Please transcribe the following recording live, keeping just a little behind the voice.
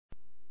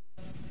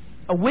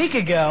A week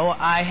ago,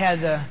 I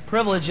had the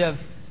privilege of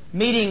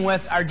meeting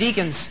with our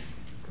deacons.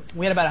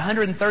 We had about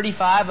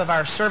 135 of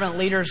our servant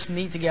leaders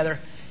meet together,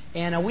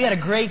 and we had a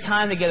great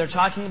time together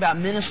talking about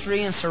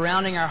ministry and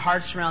surrounding our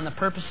hearts around the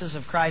purposes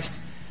of Christ.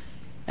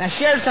 And I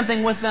shared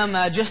something with them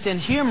just in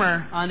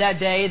humor on that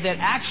day that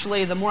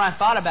actually, the more I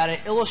thought about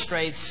it,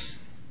 illustrates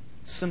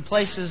some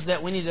places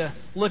that we need to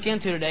look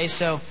into today.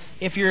 So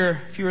if you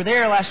were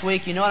there last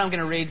week, you know what I'm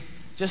going to read.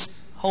 Just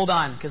hold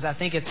on, because I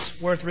think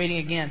it's worth reading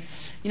again.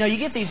 You know, you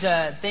get these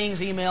things,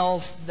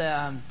 emails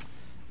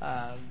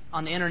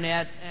on the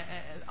internet,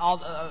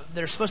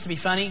 they're supposed to be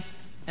funny,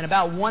 and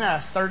about 1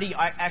 out of 30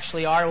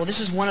 actually are. Well, this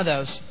is one of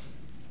those.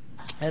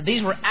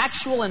 These were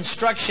actual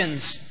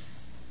instructions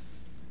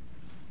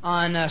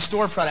on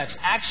store products,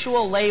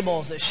 actual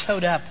labels that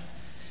showed up.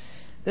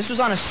 This was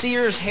on a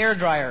Sears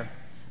hairdryer.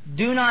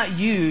 Do not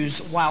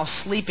use while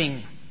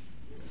sleeping.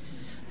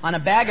 On a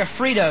bag of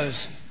Fritos,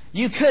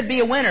 you could be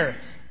a winner.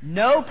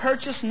 No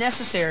purchase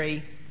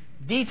necessary.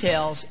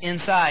 Details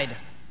inside.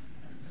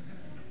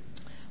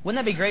 Wouldn't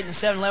that be great in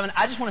 7-Eleven?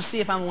 I just want to see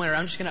if I'm a winner.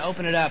 I'm just going to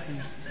open it up.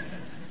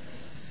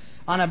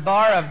 On a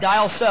bar of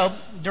Dial soap,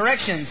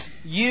 directions: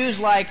 use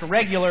like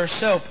regular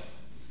soap.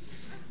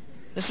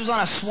 This was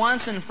on a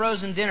Swanson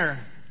frozen dinner.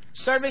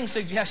 Serving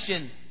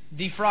suggestion: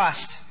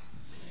 defrost.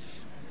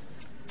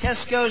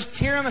 Tesco's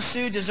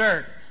tiramisu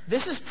dessert.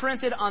 This is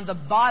printed on the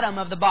bottom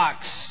of the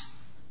box.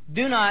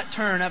 Do not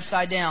turn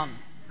upside down.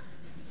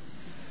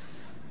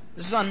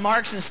 This is on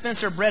Marks and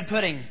Spencer bread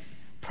pudding.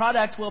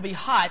 Product will be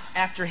hot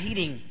after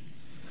heating.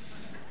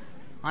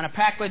 On a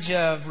package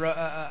of,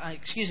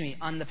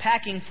 on the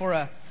packing for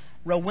a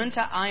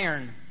Rowenta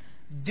iron.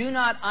 Do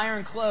not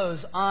iron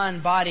clothes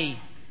on body.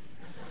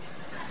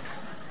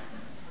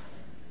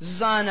 This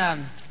is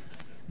on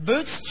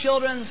Boots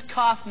Children's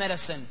Cough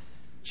Medicine.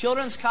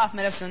 Children's Cough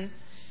Medicine.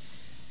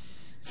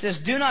 It says,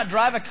 do not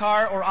drive a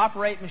car or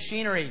operate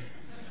machinery.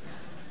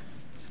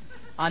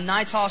 On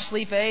Nytol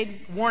Sleep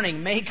Aid,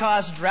 warning, may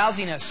cause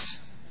drowsiness.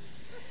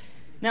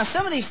 Now,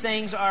 some of these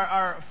things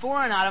are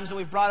foreign items that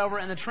we've brought over,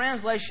 and the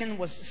translation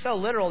was so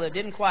literal that it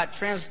didn't quite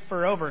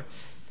transfer over.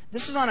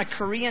 This is on a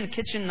Korean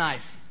kitchen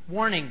knife.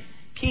 Warning,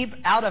 keep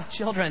out of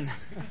children.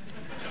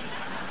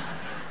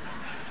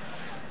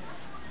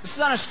 This is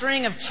on a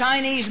string of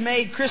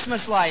Chinese-made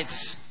Christmas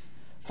lights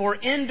for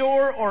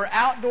indoor or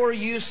outdoor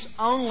use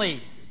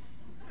only.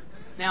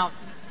 Now,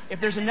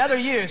 if there's another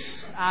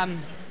use,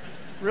 I'm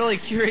really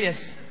curious.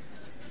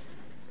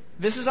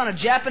 This is on a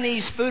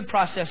Japanese food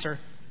processor,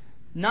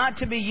 not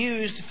to be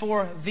used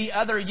for the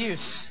other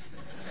use.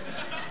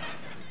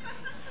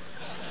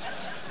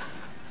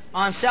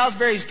 On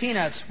Salisbury's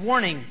peanuts,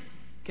 warning,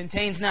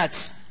 contains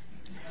nuts.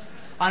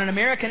 On an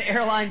American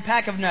airline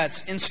pack of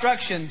nuts,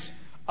 instructions: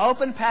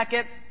 open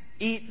packet,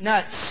 eat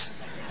nuts.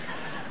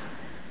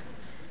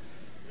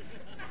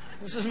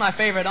 This is my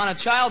favorite. On a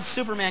child's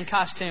Superman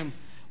costume,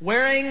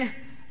 wearing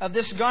of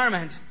this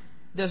garment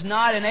does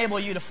not enable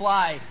you to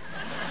fly.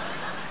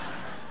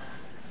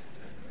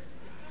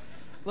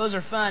 Those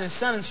are fun, and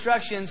some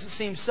instructions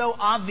seem so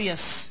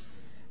obvious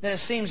that it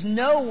seems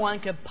no one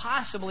could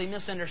possibly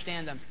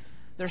misunderstand them.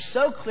 They're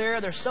so clear,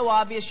 they're so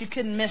obvious, you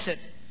couldn't miss it.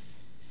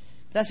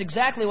 That's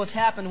exactly what's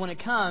happened when it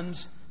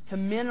comes to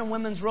men and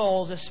women's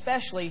roles,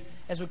 especially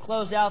as we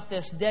close out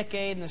this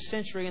decade and this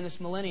century and this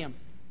millennium.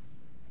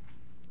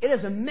 It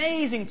is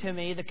amazing to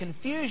me the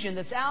confusion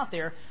that's out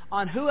there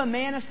on who a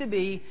man is to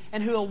be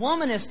and who a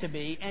woman is to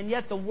be, and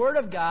yet the Word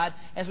of God,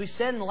 as we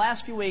said in the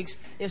last few weeks,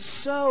 is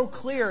so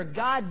clear.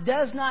 God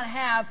does not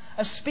have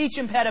a speech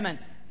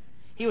impediment.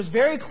 He was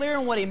very clear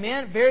in what He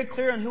meant, very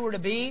clear in who we're to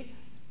be,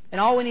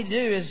 and all we need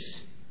to do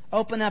is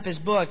open up His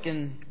book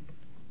and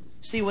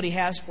see what He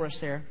has for us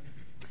there.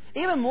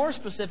 Even more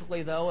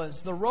specifically, though, is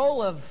the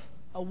role of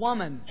a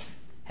woman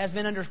has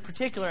been under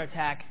particular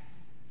attack.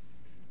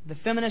 The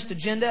feminist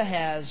agenda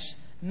has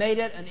made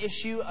it an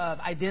issue of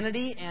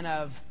identity and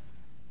of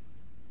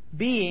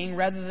being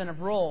rather than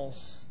of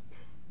roles.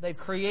 They've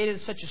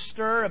created such a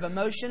stir of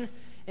emotion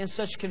and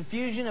such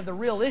confusion of the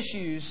real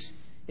issues,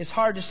 it's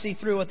hard to see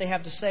through what they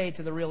have to say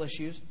to the real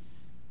issues.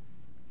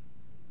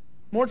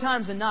 More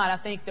times than not, I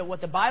think that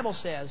what the Bible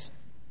says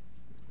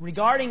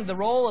regarding the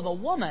role of a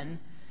woman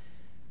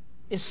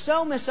is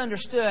so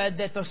misunderstood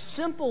that the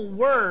simple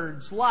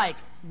words like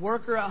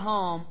worker at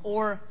home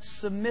or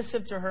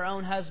submissive to her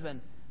own husband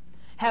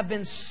have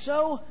been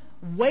so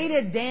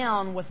weighted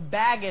down with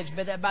baggage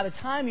that by the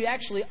time you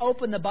actually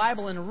open the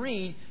Bible and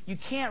read, you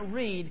can't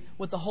read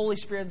with the Holy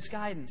Spirit's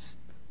guidance.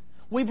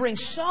 We bring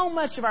so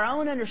much of our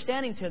own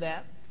understanding to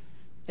that,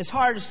 it's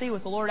hard to see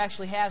what the Lord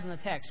actually has in the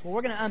text. Well,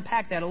 we're going to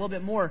unpack that a little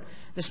bit more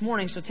this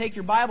morning, so take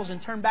your Bibles and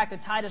turn back to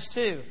Titus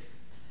 2.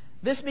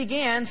 This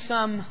began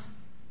some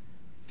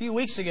few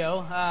weeks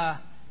ago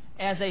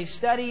as a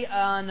study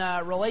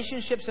on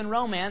relationships and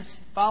romance,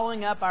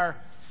 following up our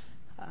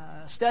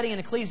study in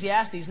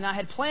Ecclesiastes. And I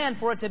had planned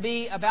for it to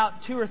be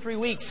about 2 or 3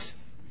 weeks,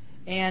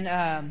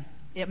 and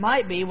it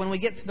might be when we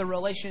get to the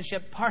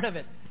relationship part of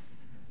it.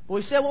 But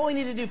we said what we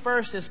need to do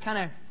first is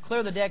kind of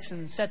clear the decks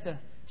and set the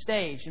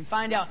stage and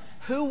find out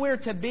who we're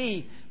to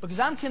be. Because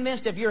I'm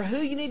convinced if you're who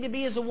you need to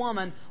be as a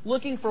woman,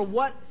 looking for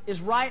what is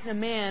right in a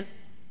man,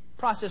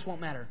 process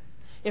won't matter.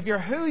 If you're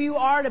who you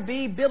are to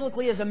be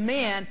biblically as a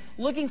man,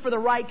 looking for the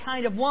right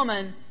kind of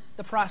woman,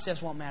 the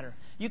process won't matter.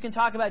 You can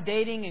talk about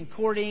dating and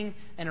courting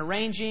and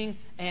arranging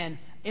and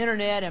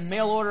internet and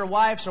mail order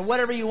wives or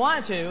whatever you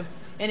want to,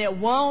 and it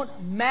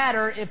won't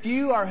matter if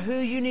you are who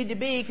you need to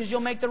be, because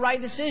you'll make the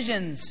right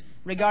decisions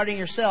regarding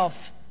yourself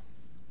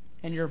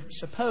and your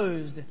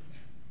supposed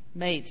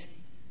mate.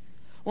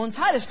 Well, in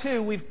Titus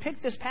 2, we've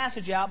picked this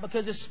passage out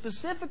because it's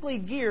specifically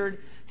geared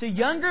to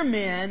younger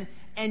men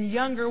and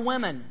younger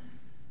women.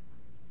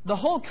 The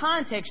whole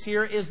context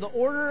here is the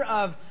order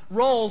of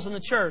roles in the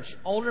church.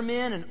 Older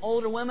men and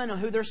older women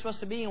and who they're supposed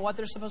to be and what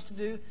they're supposed to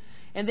do.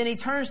 And then he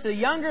turns to the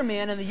younger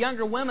men and the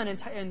younger women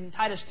in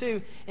Titus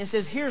 2 and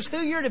says, here's who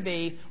you're to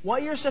be,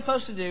 what you're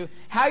supposed to do,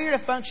 how you're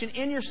to function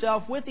in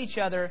yourself with each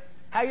other,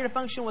 how you're to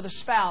function with a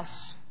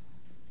spouse.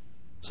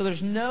 So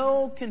there's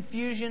no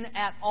confusion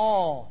at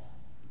all.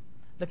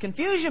 The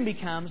confusion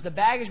becomes the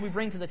baggage we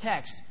bring to the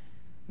text.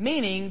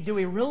 Meaning, do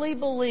we really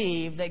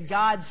believe that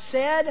God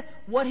said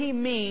what He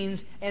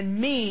means and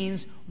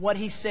means what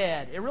He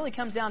said? It really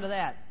comes down to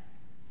that.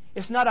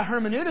 It's not a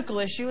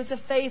hermeneutical issue, it's a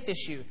faith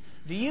issue.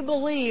 Do you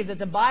believe that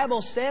the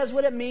Bible says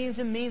what it means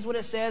and means what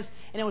it says,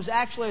 and it was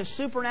actually a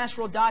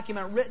supernatural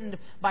document written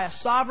by a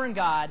sovereign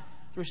God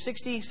through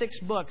 66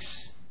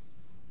 books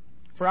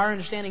for our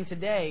understanding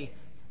today,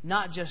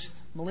 not just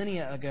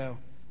millennia ago?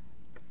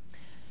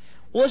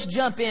 Well, let's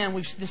jump in.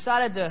 We've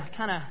decided to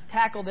kind of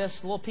tackle this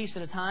a little piece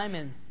at a time,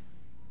 and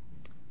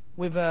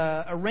we've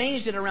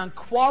arranged it around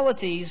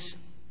qualities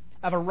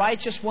of a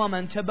righteous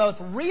woman to both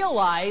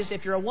realize,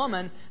 if you're a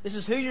woman, this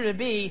is who you're to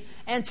be,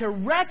 and to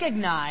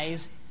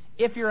recognize,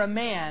 if you're a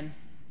man,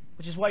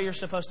 which is what you're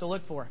supposed to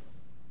look for.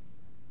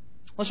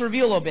 Let's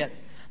review a little bit.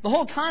 The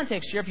whole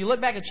context here, if you look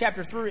back at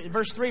chapter 3,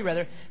 verse 3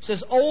 rather,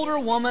 says, older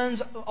women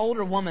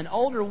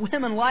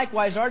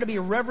likewise are to be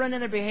reverent in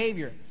their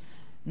behavior,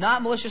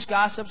 not malicious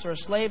gossips or a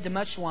slave to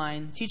much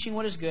wine, teaching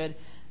what is good,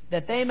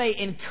 that they may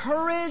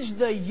encourage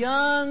the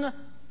young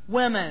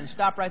women.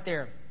 Stop right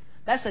there.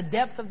 That's a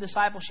depth of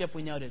discipleship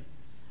we noted.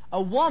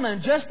 A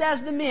woman, just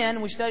as the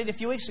men we studied a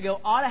few weeks ago,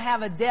 ought to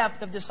have a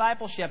depth of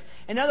discipleship.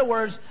 In other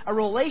words, a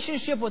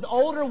relationship with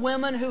older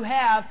women who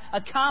have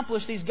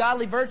accomplished these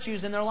godly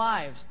virtues in their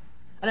lives.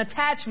 An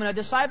attachment, a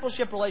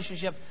discipleship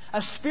relationship,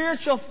 a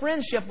spiritual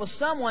friendship with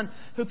someone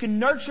who can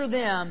nurture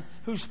them,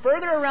 who's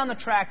further around the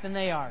track than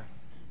they are.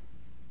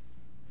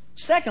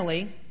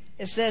 Secondly,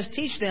 it says,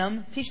 teach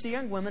the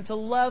young women to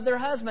love their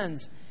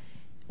husbands.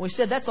 We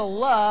said that's a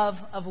love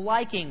of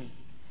liking.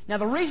 Now,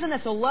 the reason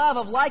that's a love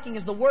of liking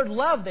is the word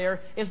love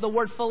there is the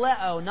word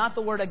phileo, not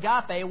the word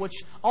agape, which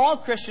all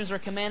Christians are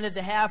commanded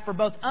to have for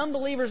both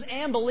unbelievers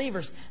and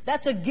believers.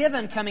 That's a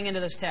given coming into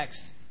this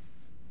text.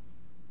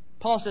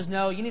 Paul says,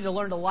 no, you need to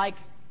learn to like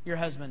your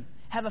husband.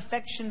 Have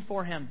affection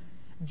for him.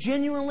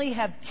 Genuinely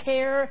have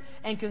care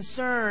and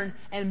concern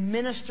and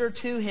minister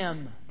to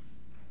him.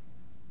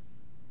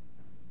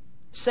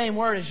 Same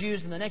word is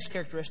used in the next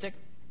characteristic.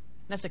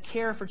 And that's a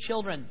care for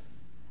children.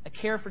 A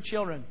care for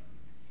children.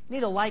 You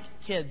need to like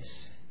kids.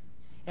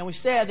 And we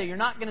said that you're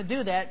not going to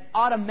do that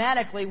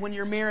automatically when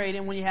you're married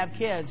and when you have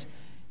kids.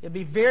 It'd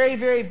be very,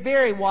 very,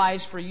 very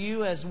wise for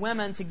you as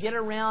women to get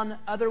around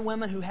other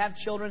women who have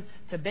children,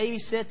 to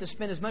babysit, to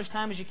spend as much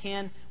time as you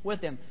can with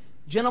them.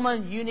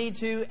 Gentlemen, you need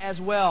to as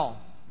well.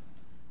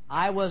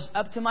 I was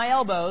up to my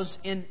elbows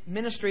in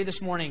ministry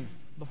this morning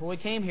before we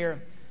came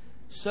here.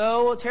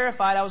 So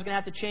terrified I was going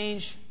to have to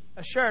change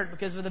a shirt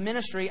because of the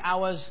ministry I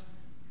was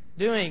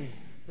doing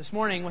this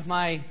morning with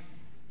my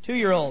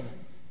 2-year-old,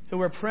 who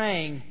we're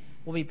praying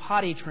will be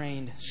potty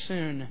trained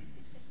soon.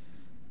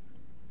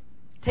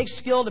 It takes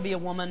skill to be a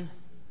woman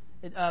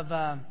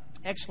of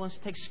excellence.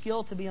 It takes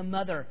skill to be a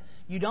mother.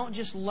 You don't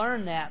just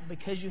learn that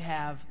because you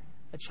have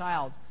a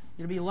child.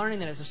 You'll be learning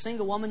that as a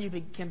single woman. You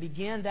can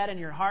begin that in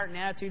your heart and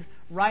attitude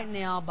right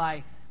now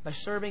by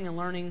serving and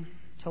learning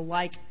to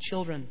like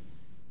children.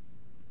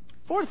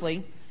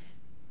 Fourthly,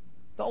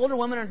 the older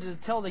women are to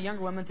tell the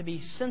younger women to be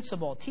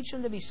sensible. Teach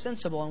them to be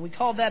sensible. And we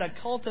call that a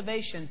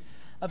cultivation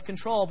of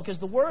control, because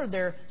the word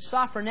there,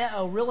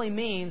 sophroneo, really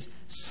means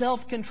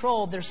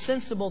self-controlled. They're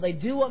sensible. They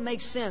do what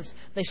makes sense.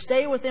 They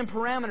stay within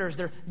parameters.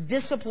 They're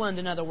disciplined,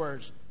 in other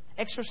words.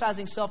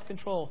 Exercising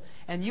self-control.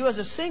 And you as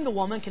a single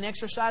woman can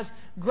exercise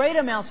great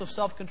amounts of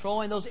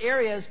self-control in those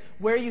areas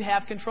where you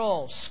have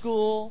control.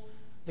 School,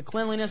 the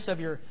cleanliness of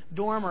your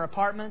dorm or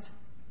apartment,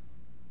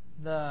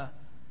 the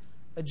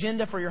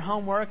agenda for your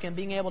homework and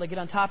being able to get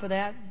on top of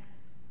that,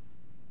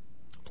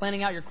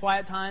 planning out your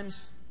quiet times,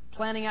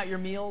 planning out your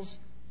meals.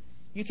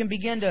 You can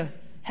begin to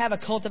have a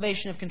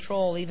cultivation of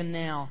control even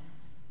now.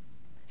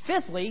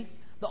 Fifthly,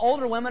 the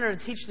older women are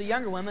to teach the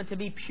younger women to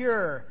be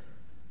pure.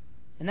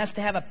 And that's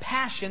to have a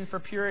passion for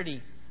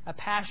purity. A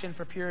passion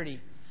for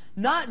purity.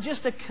 Not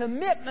just a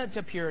commitment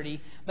to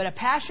purity, but a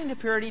passion to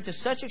purity to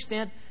such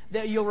extent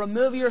that you'll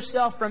remove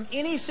yourself from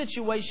any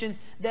situation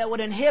that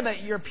would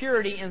inhibit your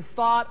purity in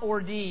thought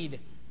or deed.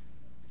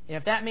 And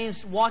if that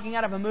means walking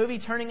out of a movie,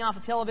 turning off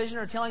the television,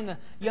 or telling the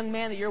young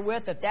man that you're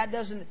with that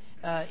doesn't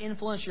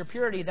influence your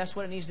purity, that's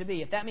what it needs to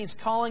be. If that means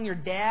calling your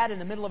dad in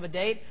the middle of a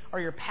date, or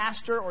your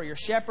pastor, or your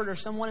shepherd, or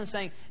someone and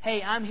saying,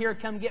 hey, I'm here,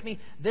 come get me,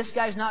 this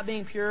guy's not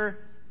being pure,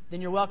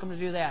 then you're welcome to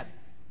do that.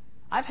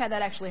 I've had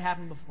that actually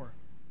happen before.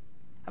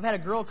 I've had a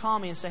girl call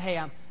me and say, hey,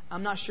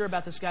 I'm not sure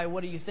about this guy,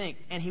 what do you think?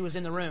 And he was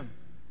in the room.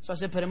 So I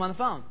said, put him on the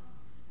phone.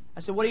 I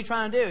said, what are you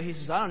trying to do? He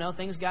says, I don't know,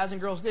 things guys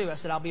and girls do. I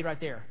said, I'll be right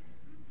there.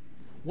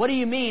 What do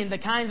you mean, the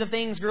kinds of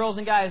things girls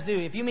and guys do?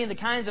 If you mean the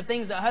kinds of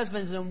things that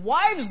husbands and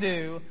wives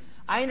do,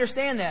 I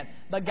understand that.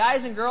 But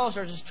guys and girls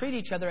are just treat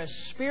each other as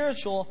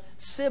spiritual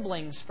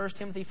siblings. 1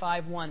 Timothy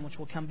 5:1, which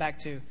we'll come back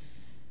to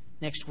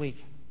next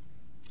week.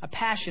 A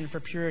passion for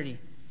purity.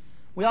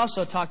 We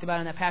also talked about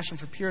in that passion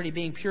for purity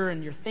being pure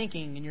in your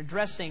thinking, in your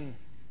dressing,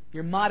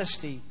 your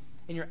modesty,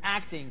 in your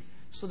acting.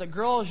 So that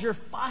girls, you're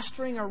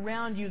fostering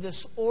around you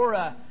this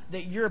aura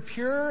that you're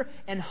pure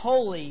and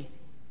holy.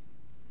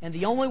 And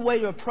the only way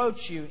to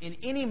approach you in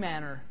any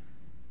manner,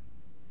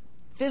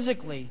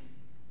 physically,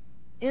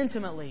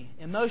 intimately,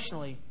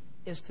 emotionally,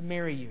 is to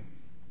marry you.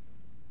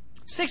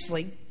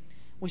 Sixthly,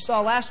 we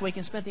saw last week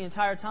and spent the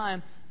entire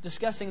time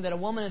discussing that a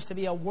woman is to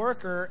be a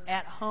worker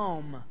at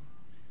home.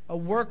 A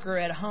worker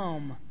at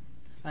home.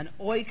 An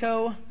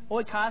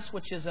oikos,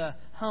 which is a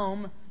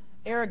home.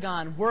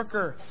 Ergon,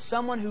 worker.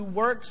 Someone who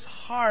works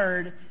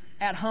hard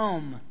at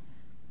home.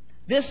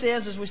 This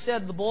is, as we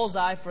said, the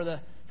bullseye for the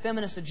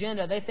feminist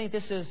agenda. They think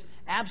this is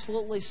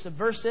absolutely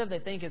subversive. They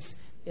think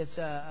it's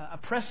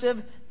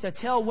oppressive to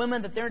tell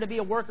women that they're to be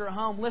a worker at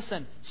home.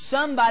 Listen,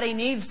 somebody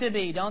needs to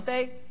be, don't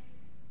they?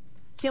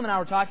 Kim and I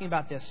were talking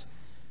about this.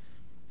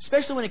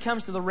 Especially when it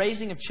comes to the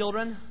raising of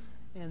children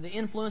and the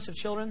influence of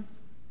children.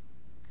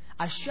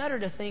 I shudder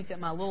to think that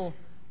my little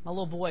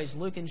boys,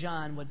 Luke and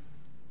John,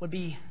 would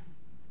be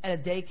at a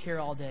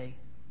daycare all day.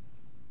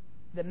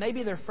 That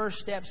maybe their first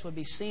steps would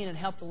be seen and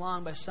helped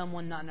along by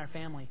someone not in their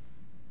family.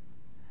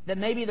 That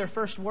maybe their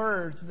first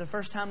words, the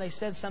first time they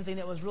said something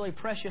that was really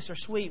precious or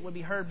sweet, would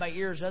be heard by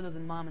ears other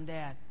than mom and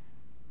dad.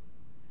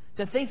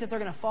 To think that they're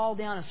going to fall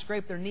down and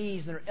scrape their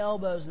knees and their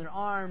elbows and their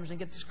arms and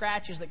get the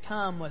scratches that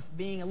come with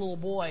being a little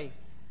boy.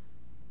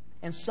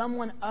 And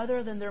someone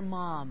other than their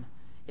mom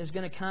is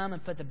going to come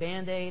and put the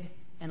Band-Aid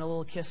and a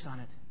little kiss on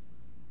it.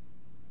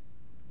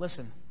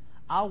 Listen,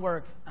 I'll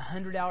work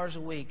 100 hours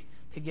a week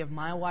to give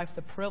my wife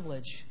the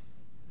privilege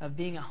of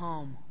being at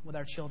home with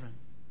our children.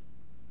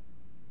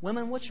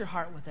 Women, what's your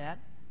heart with that?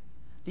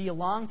 Do you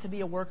long to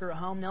be a worker at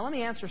home? Now, let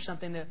me answer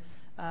something that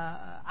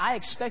I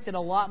expected a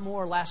lot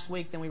more last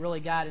week than we really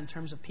got in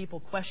terms of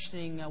people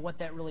questioning what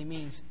that really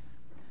means.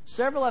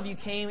 Several of you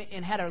came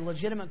and had a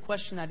legitimate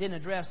question I didn't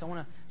address I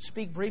want to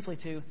speak briefly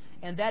to,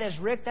 and that is,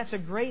 Rick, that's a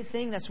great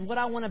thing. That's what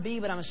I want to be,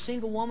 but I'm a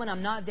single woman.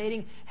 I'm not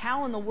dating.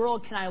 How in the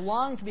world can I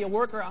long to be a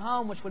worker at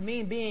home, which would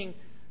mean being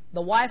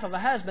the wife of a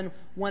husband,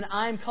 when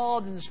I'm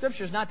called in the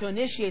Scriptures not to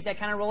initiate that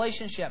kind of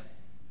relationship?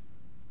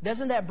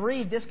 Doesn't that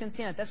breed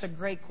discontent? That's a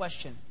great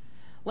question.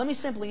 Let me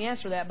simply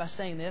answer that by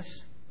saying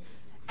this.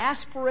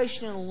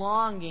 Aspiration and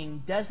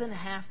longing doesn't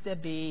have to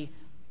be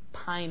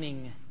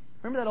pining.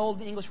 Remember that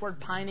old English word,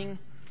 pining?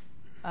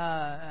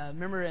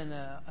 Remember in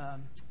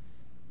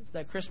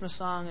that Christmas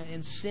song,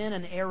 in sin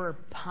and error,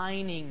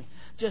 pining.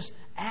 Just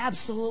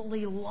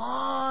absolutely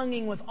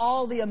longing with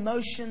all the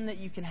emotion that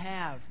you can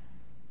have.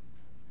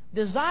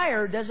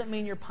 Desire doesn't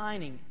mean you're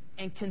pining.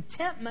 And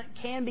contentment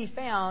can be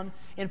found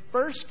in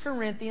 1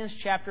 Corinthians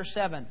chapter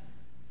 7.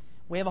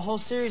 We have a whole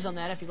series on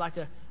that if you'd like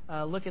to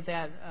look at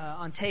that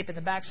on tape at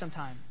the back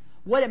sometime.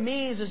 What it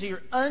means is that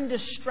you're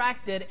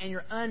undistracted and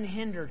you're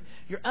unhindered.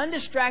 You're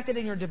undistracted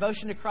in your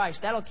devotion to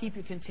Christ. That'll keep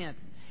you content.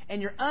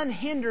 And you're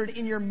unhindered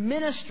in your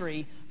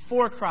ministry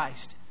for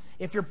Christ.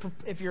 If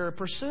you're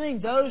pursuing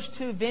those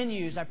two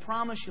venues, I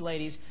promise you,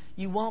 ladies,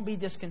 you won't be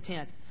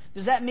discontent.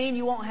 Does that mean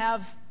you won't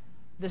have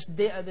this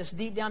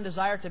deep down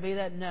desire to be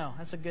that? No,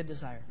 that's a good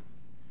desire.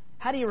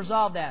 How do you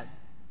resolve that?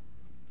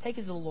 Take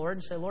it to the Lord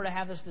and say, Lord, I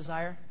have this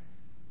desire.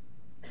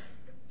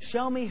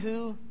 Show me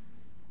who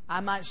I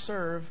might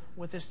serve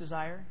with this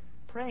desire.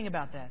 Praying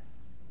about that.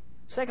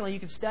 Secondly, you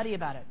can study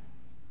about it.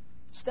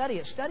 Study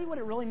it. Study what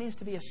it really means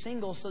to be a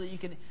single so that you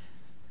can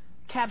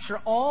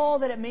capture all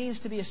that it means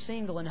to be a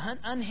single and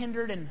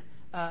unhindered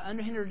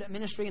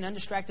ministry and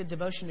undistracted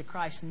devotion to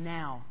Christ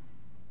now.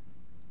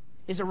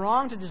 Is it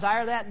wrong to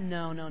desire that?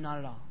 No, not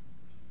at all.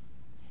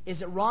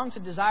 Is it wrong to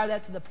desire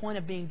that to the point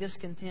of being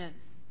discontent?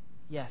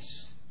 Yes.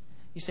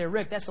 You say,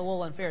 Rick, that's a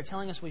little unfair,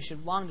 telling us we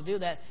should long to do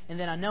that, and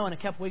then I know in a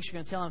couple weeks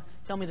you're going to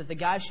tell me that the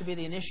guy should be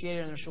the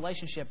initiator in this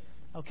relationship.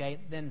 Okay,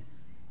 then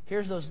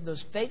here's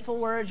those fateful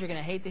words you're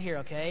going to hate to hear,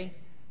 okay?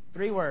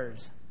 3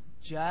 words.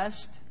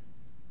 Just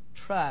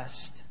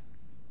trust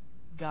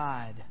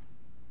God.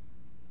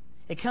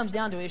 It comes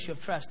down to an issue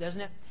of trust, doesn't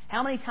it?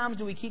 How many times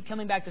do we keep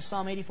coming back to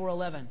Psalm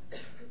 84:11?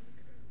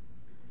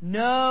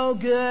 No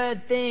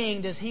good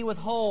thing does He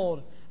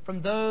withhold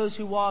from those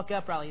who walk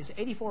uprightly. Is it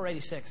 84 or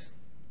 86?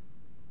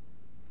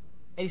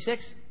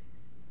 86?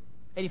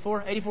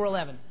 84?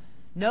 84:11.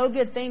 No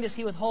good thing does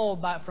He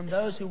withhold from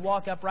those who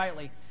walk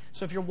uprightly.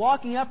 So if you're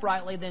walking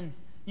uprightly, then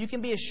you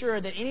can be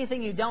assured that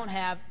anything you don't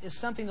have is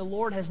something the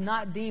Lord has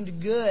not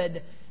deemed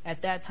good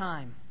at that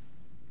time.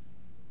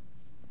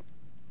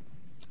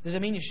 Does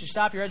it mean you should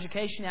stop your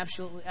education?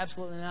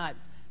 Absolutely not.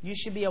 You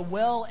should be a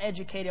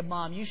well-educated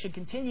mom. You should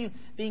continue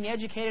being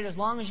educated as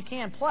long as you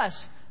can.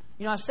 Plus,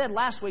 I said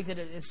last week that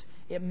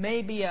it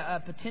may be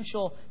a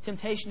potential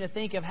temptation to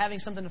think of having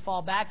something to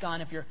fall back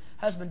on if your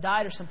husband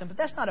died or something, but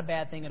that's not a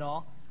bad thing at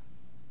all.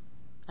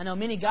 I know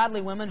many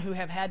godly women who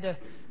have had to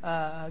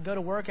go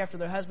to work after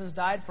their husbands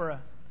died for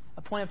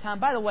a point of time.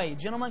 By the way,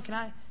 gentlemen, can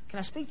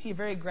I speak to you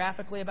very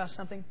graphically about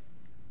something?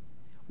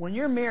 When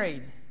you're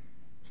married,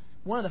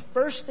 one of the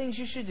first things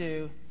you should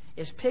do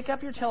is pick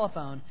up your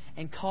telephone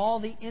and call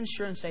the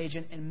insurance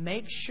agent and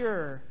make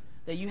sure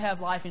that you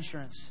have life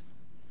insurance.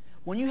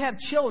 When you have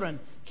children,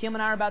 Kim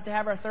and I are about to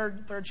have our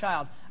third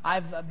child.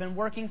 I've been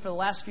working for the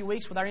last few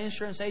weeks with our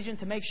insurance agent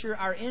to make sure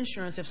our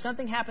insurance, if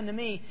something happened to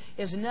me,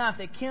 is enough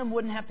that Kim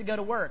wouldn't have to go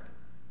to work,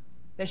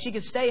 that she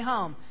could stay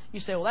home. You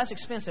say, well, that's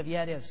expensive.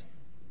 Yeah, it is.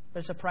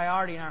 But it's a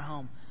priority in our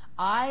home.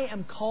 I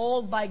am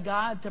called by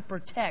God to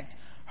protect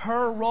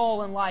her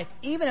role in life,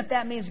 even if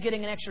that means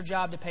getting an extra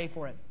job to pay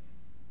for it.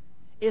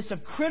 It's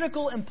of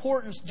critical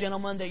importance,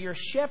 gentlemen, that you're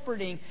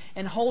shepherding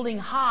and holding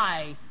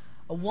high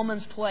a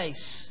woman's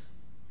place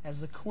as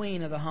the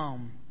queen of the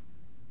home.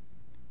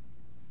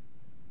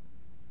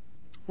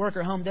 Work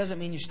or home doesn't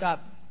mean you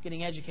stop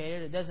getting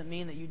educated. It doesn't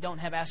mean that you don't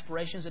have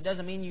aspirations. It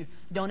doesn't mean you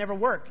don't ever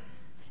work.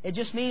 It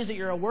just means that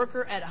you're a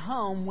worker at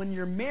home when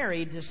you're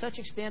married to such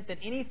extent that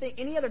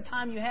any other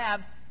time you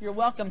have, you're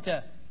welcome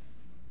to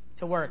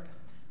work.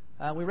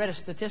 We read a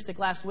statistic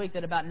last week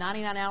that about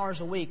 99 hours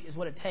a week is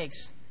what it takes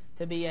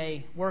to be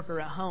a worker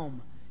at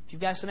home. If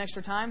you've got some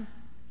extra time,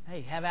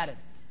 hey, have at it.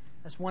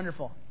 That's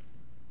wonderful.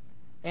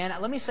 And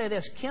let me say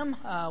this. Kim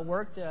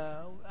worked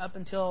up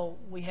until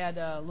we had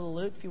little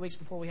Luke, a few weeks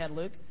before we had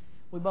Luke.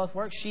 We both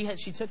worked. She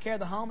took care of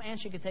the home and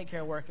she could take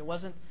care of work. It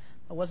wasn't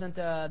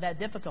that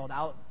difficult.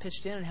 I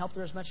pitched in and helped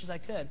her as much as I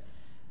could.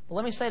 But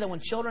let me say that when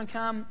children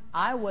come,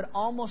 I would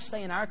almost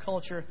say in our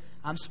culture,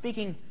 I'm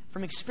speaking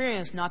from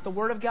experience, not the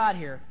Word of God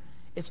here,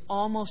 it's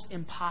almost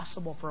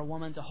impossible for a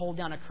woman to hold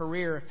down a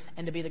career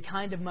and to be the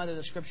kind of mother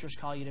the Scriptures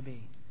call you to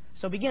be.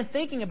 So begin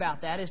thinking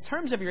about that in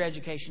terms of your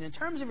education, in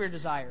terms of your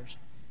desires,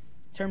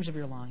 in terms of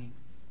your longing.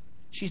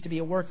 She's to be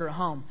a worker at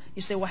home.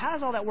 You say, well, how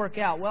does all that work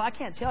out? Well, I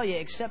can't tell you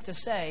except to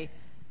say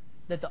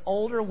that the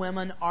older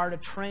women are to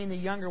train the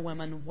younger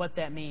women what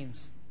that means.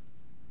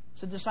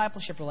 It's a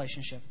discipleship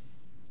relationship.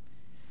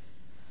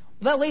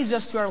 Well, that leads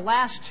us to our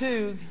last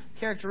two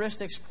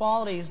characteristics,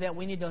 qualities that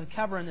we need to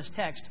cover in this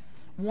text.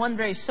 One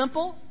very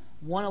simple,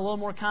 one a little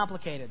more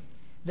complicated.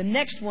 The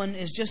next one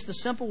is just the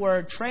simple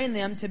word, train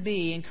them to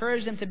be,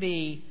 encourage them to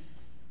be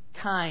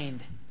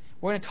kind.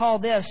 We're going to call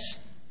this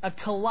a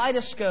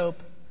kaleidoscope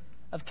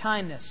of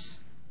kindness.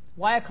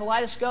 Why a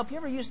kaleidoscope? You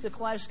ever used the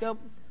kaleidoscope?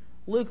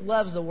 Luke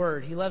loves the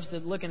word. He loves to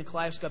look in a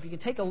kaleidoscope. You can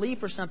take a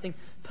leaf or something,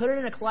 put it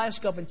in a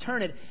kaleidoscope and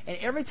turn it. And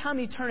every time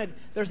you turn it,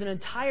 there's an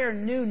entire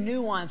new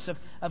nuance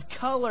of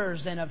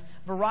colors and of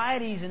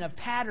varieties and of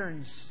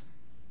patterns.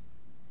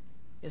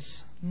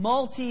 It's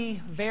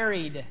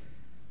multi-varied.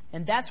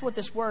 And that's what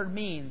this word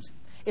means.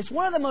 It's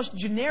one of the most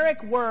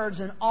generic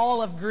words in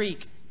all of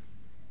Greek.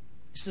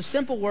 It's the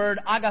simple word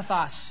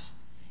agathos.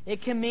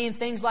 It can mean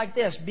things like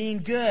this: being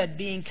good,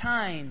 being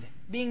kind,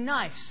 being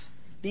nice,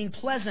 being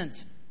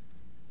pleasant.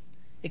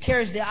 It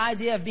carries the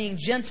idea of being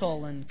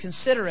gentle and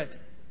considerate,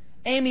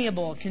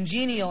 amiable,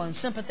 congenial, and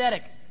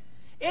sympathetic.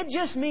 It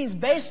just means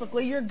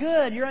basically you're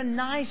good, you're a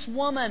nice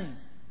woman.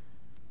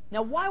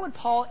 Now, why would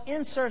Paul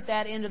insert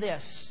that into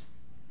this?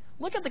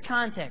 Look at the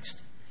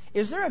context.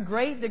 Is there a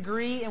great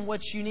degree in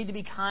which you need to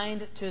be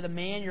kind to the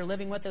man you're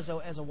living with as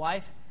a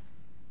wife?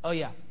 Oh,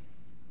 yeah.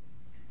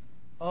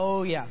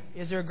 Oh, yeah.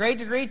 Is there a great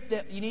degree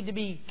that you need to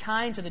be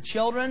kind to the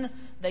children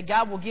that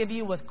God will give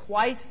you with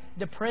quite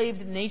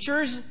depraved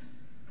natures?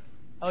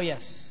 Oh,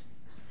 yes.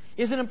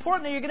 Is it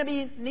important that you're going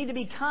to need to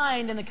be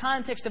kind in the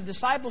context of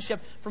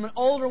discipleship from an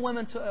older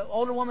woman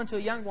to a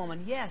young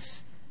woman? Yes.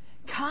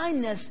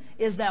 Kindness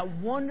is that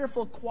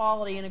wonderful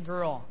quality in a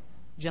girl,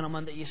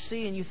 gentlemen, that you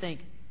see and you think,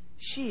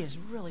 she is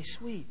really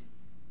sweet.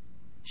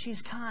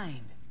 She's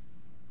kind.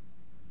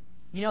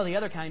 You know the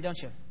other kind,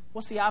 don't you?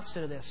 What's the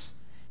opposite of this?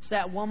 It's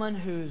that woman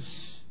who's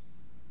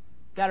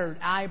got her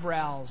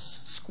eyebrows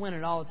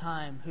squinted all the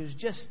time, who's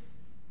just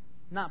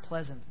not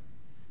pleasant.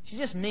 She's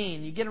just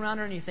mean. You get around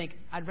her and you think,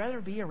 I'd rather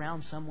be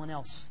around someone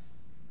else.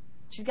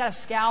 She's got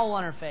a scowl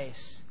on her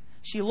face.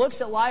 She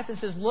looks at life and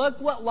says, look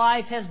what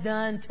life has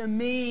done to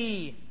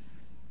me.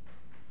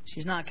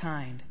 She's not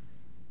kind.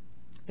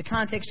 The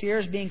context here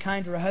is being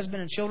kind to her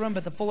husband and children,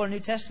 but the fuller New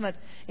Testament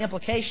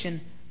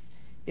implication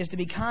is to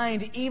be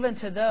kind even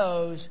to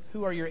those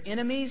who are your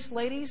enemies,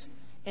 ladies,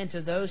 and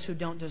to those who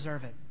don't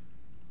deserve it.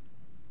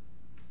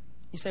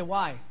 You say,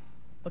 why?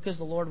 Because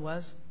the Lord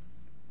was.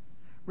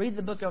 Read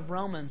the book of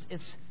Romans.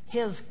 It's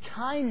His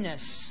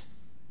kindness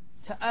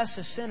to us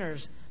as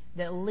sinners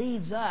that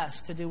leads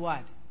us to do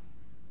what?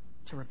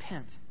 To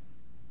repent.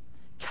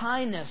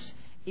 Kindness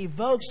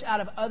evokes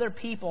out of other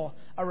people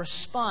a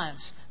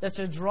response that's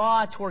a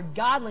draw toward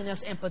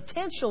godliness and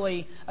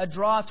potentially a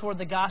draw toward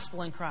the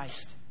gospel in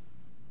Christ.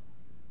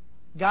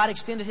 God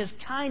extended His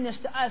kindness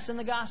to us in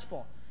the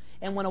gospel.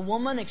 And when a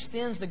woman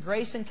extends the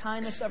grace and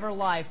kindness of her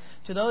life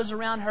to those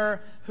around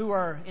her who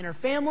are in her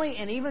family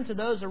and even to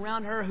those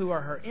around her who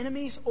are her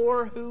enemies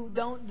or who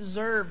don't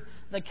deserve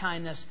the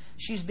kindness,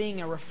 she's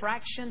being a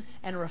refraction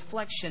and a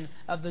reflection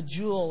of the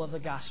jewel of the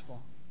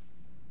gospel.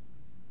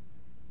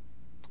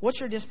 What's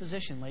your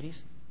disposition,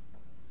 ladies?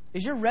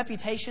 Is your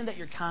reputation that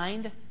you're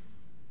kind,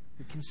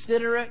 you're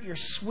considerate, you're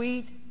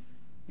sweet,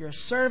 you're a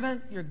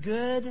servant, you're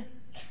good,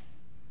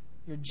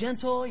 you're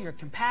gentle, you're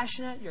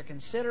compassionate, you're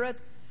considerate,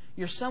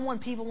 you're someone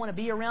people want to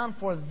be around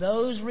for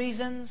those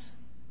reasons?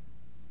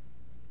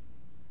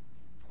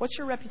 What's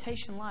your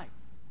reputation like?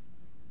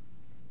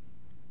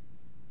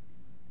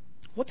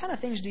 What kind of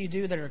things do you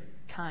do that are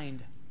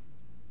kind?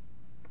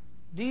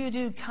 Do you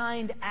do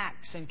kind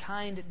acts and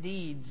kind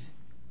deeds?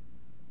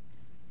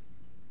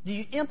 Do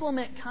you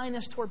implement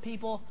kindness toward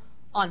people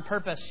on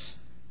purpose?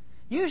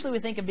 Usually we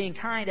think of being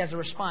kind as a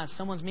response.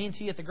 Someone's mean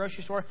to you at the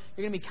grocery store,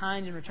 you're going to be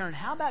kind in return.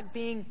 How about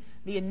being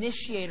the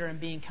initiator and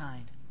being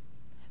kind?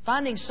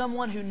 Finding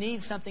someone who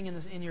needs something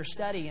in your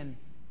study and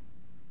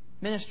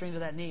ministering to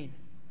that need.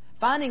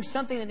 Finding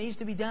something that needs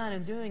to be done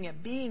and doing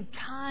it. Being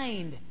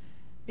kind.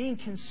 Being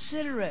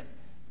considerate.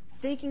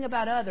 Thinking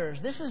about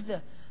others. This is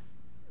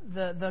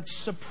the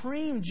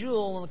supreme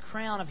jewel in the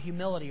crown of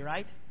humility,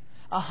 right?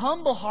 A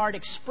humble heart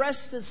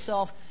expresses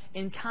itself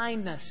in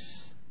kindness.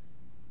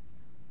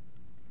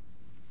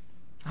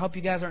 I hope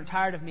you guys aren't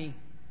tired of me,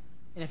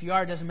 and if you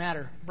are, it doesn't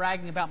matter,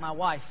 bragging about my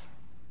wife.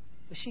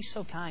 But she's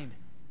so kind.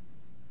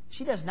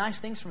 She does nice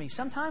things for me.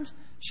 Sometimes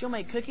she'll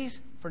make cookies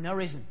for no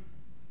reason.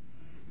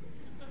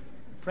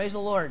 Praise the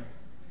Lord.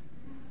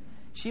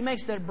 She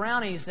makes the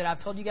brownies that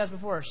I've told you guys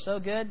before are so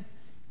good.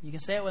 You can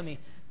say it with me.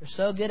 They're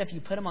so good if you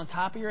put them on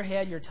top of your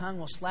head, your tongue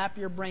will slap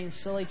your brain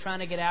silly trying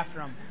to get after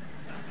them.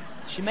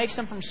 She makes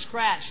them from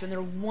scratch, and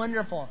they're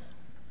wonderful.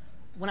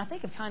 When I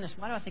think of kindness,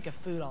 why do I think of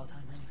food all the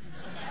time?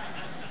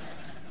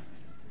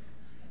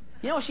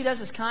 You know what she does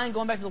is kind,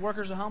 going back to the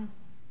workers at home?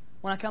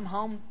 When I come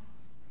home,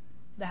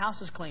 the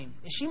house is clean.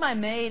 Is she my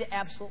maid?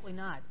 Absolutely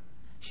not.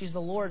 She's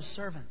the Lord's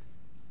servant.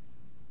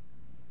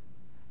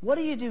 What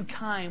do you do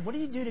kind? What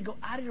do you do to go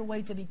out of your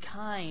way to be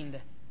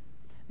kind?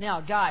 Now,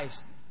 guys,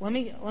 let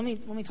me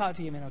talk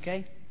to you a minute,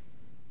 okay?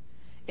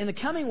 In the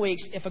coming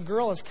weeks, if a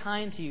girl is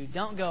kind to you,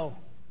 don't go,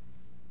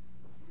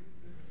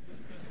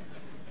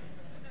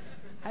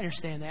 I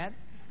understand that.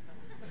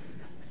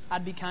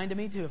 I'd be kind to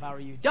me too if I were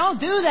you. Don't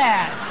do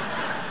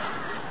that!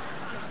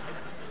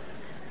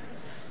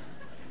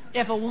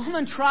 If a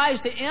woman tries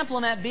to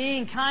implement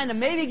being kind and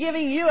maybe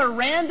giving you a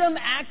random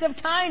act of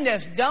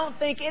kindness, don't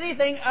think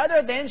anything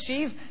other than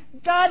she's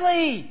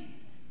godly.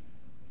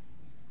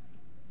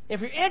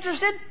 If you're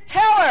interested,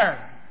 tell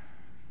her.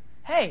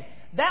 Hey,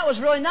 that was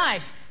really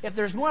nice. If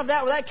there's more of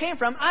that where that came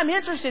from, I'm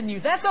interested in you.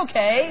 That's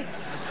okay.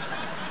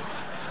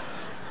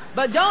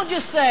 But don't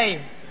just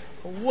say,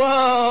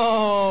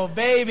 whoa,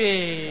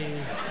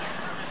 baby.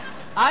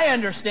 I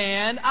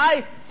understand.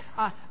 I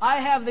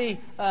have the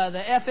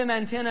FM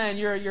antenna and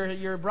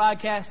you're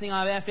broadcasting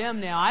on FM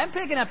now. I'm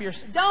picking up your...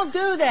 Don't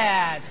do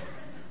that.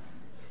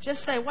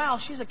 Just say, wow,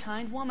 she's a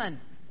kind woman.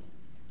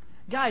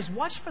 Guys,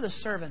 watch for the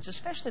servants,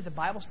 especially at the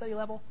Bible study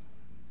level.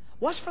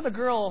 Watch for the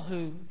girl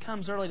who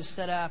comes early to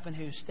set up and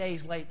who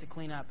stays late to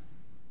clean up.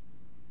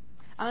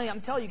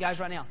 I'm telling you guys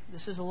right now,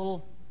 this is a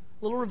little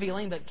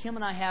revealing, but Kim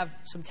and I have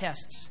some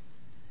tests.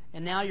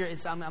 And now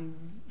I'm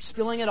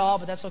spilling it all,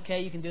 but that's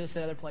okay. You can do this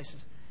at other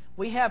places.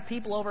 We have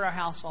people over our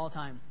house all the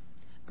time.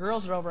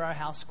 Girls are over our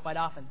house quite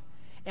often.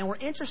 And we're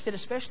interested,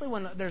 especially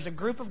when there's a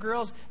group of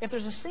girls. If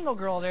there's a single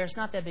girl there, it's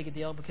not that big a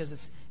deal because it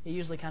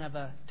usually kind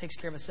of takes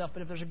care of itself.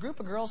 But if there's a group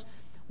of girls,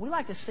 we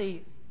like to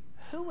see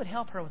who would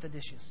help her with the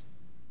dishes.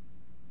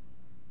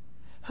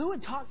 Who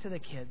would talk to the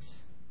kids?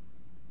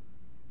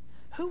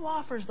 Who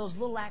offers those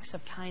little acts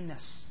of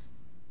kindness?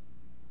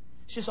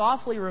 It's just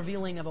awfully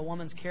revealing of a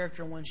woman's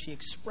character when she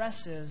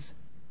expresses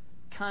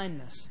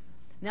kindness.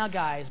 Now,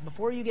 guys,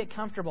 before you get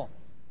comfortable,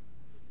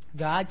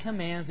 God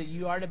commands that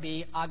you are to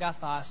be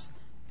agathos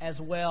as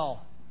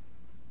well.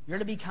 You're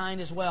to be kind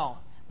as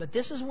well. But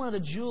this is one of the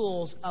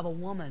jewels of a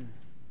woman.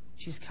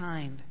 She's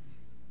kind.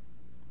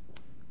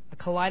 A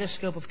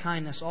kaleidoscope of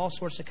kindness, all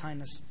sorts of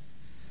kindness.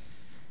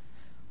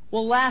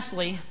 Well,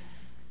 lastly,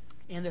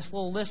 in this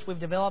little list we've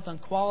developed on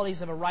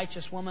qualities of a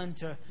righteous woman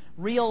to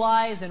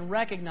realize and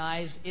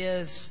recognize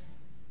is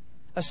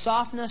a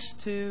softness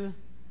to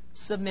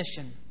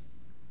submission.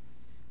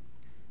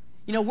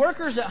 You know,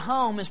 workers at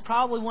home is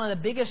probably one of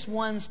the biggest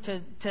ones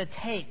to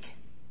take.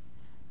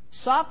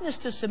 Softness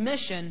to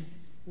submission,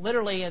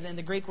 literally in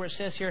the Greek where it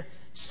says here,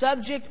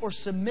 subject or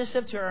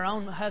submissive to our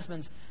own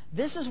husbands.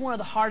 This is one of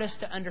the hardest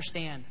to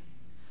understand.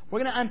 We're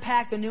going to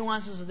unpack the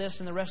nuances of this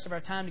in the rest of our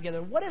time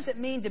together. What does it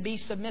mean to be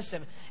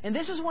submissive? And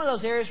this is one of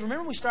those areas,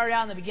 remember we started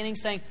out in the beginning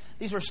saying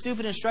these were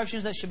stupid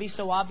instructions that should be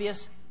so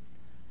obvious?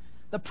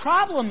 The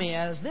problem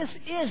is, this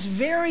is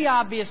very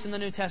obvious in the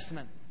New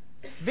Testament.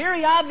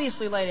 Very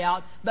obviously laid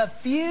out, but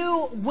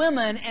few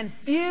women and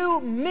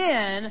few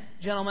men,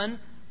 gentlemen,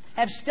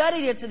 have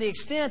studied it to the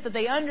extent that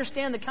they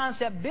understand the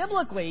concept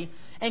biblically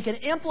and can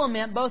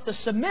implement both the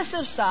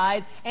submissive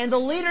side and the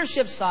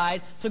leadership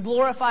side to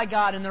glorify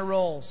God in their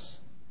roles.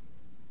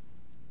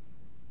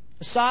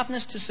 The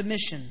softness to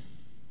submission.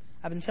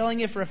 I've been telling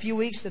you for a few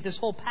weeks that this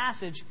whole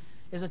passage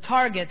is a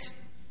target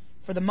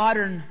for the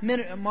modern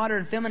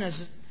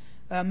feminist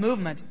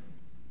movement.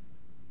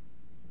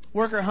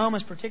 Worker home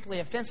is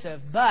particularly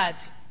offensive, but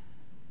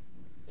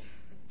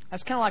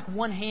that's kind of like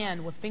one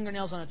hand with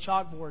fingernails on a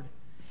chalkboard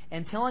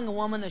and telling a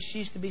woman that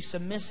she's to be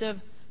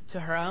submissive to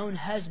her own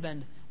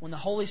husband. When the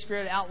Holy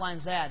Spirit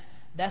outlines that,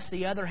 that's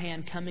the other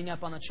hand coming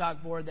up on the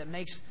chalkboard that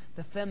makes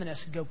the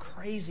feminists go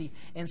crazy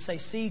and say,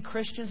 see,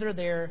 Christians are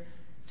there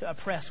to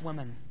oppress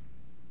women.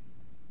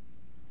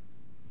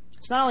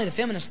 It's not only the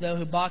feminists, though,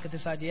 who balk at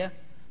this idea.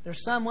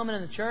 There's some women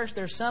in the church,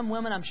 there's some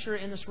women, I'm sure,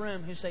 in this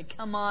room who say,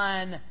 come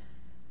on,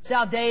 it's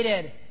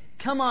outdated.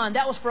 Come on,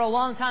 that was for a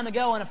long time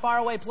ago in a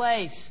faraway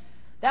place.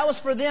 That was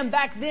for them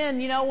back then,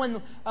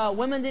 when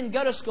women didn't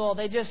go to school.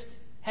 They just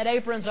had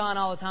aprons on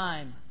all the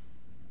time.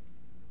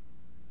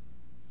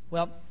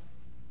 Well,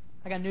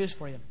 I got news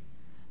for you.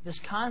 This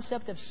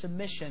concept of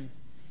submission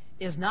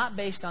is not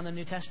based on the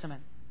New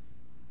Testament.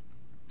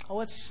 Oh,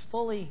 it's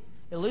fully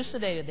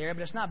elucidated there,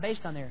 but it's not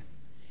based on there.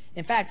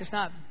 In fact, it's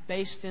not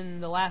based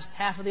in the last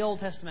half of the Old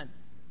Testament.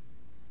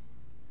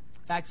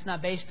 In fact, it's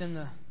not based in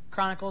the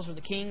Chronicles or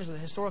the Kings or the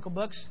historical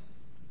books.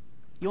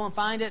 You won't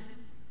find it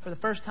for the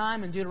first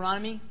time in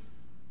Deuteronomy. In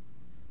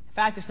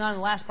fact, it's not in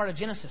the last part of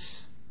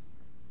Genesis.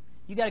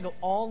 You've got to go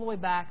all the way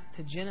back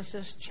to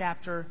Genesis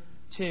chapter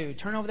 2.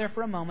 Turn over there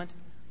for a moment.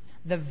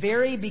 The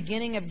very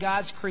beginning of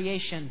God's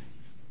creation.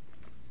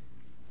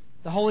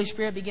 The Holy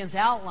Spirit begins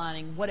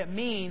outlining what it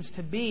means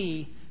to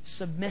be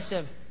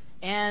submissive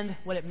and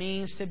what it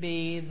means to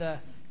be the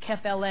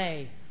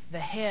kephale, the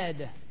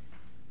head,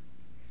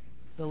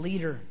 the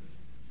leader.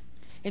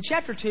 In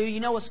chapter 2, you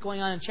know what's going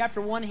on. In chapter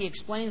 1, he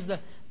explains the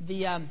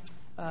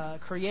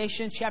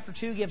creation. Chapter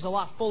 2 gives a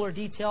lot fuller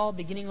detail,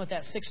 beginning with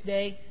that sixth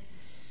day.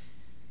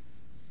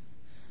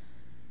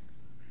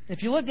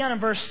 If you look down in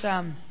verse...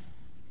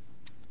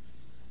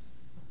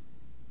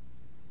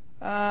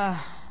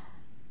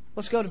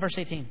 let's go to verse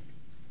 18.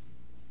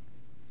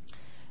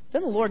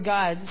 Then the Lord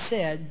God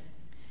said,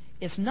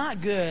 it's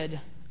not good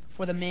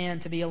for the man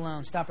to be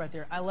alone. Stop right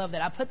there. I love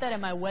that. I put that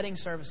in my wedding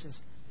services.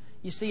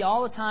 You see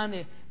all the time,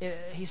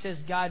 he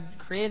says, God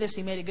created this,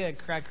 He made it good.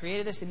 God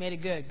created this, He made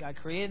it good. God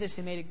created this,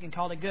 He made it and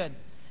called it good.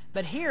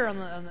 But here in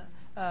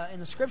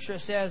the Scripture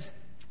it says,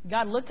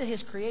 God looked at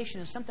His creation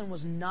and something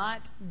was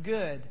not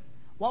good.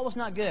 What was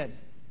not good?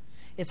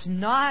 It's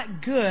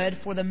not good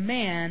for the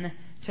man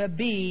to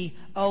be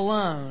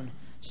alone.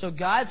 So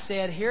God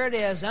said, here it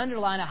is,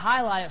 underline it,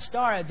 highlight it,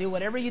 star it, do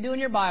whatever you do in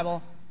your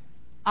Bible.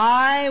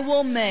 I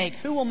will make,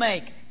 who will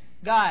make?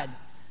 God.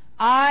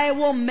 I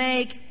will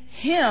make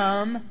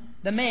him,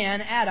 the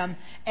man, Adam,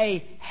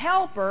 a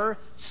helper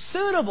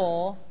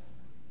suitable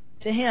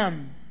to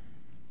him.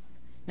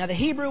 Now the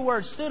Hebrew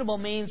word suitable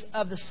means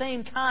of the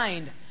same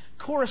kind,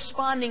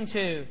 corresponding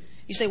to.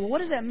 You say, well, what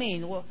does that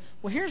mean? Well,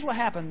 here's what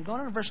happened. Going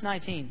on to verse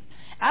 19.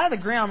 Out of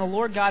the ground the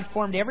Lord God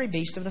formed every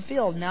beast of the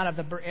field, and out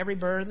of every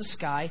bird of the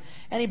sky,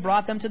 and He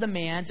brought them to the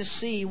man to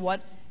see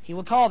what he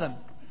would call them.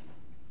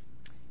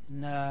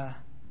 And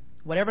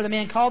whatever the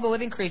man called the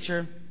living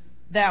creature,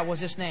 that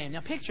was its name.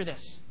 Now picture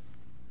this.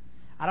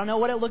 I don't know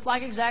what it looked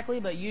like exactly,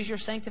 but use your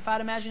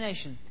sanctified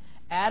imagination.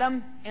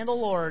 Adam and the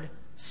Lord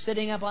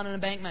sitting up on an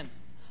embankment.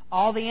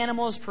 All the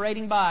animals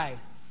parading by.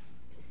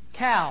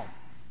 Cow.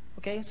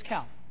 Okay, it's a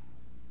cow.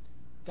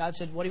 God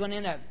said, what do you want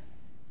to name that?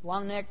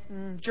 Long neck?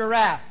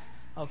 Giraffe.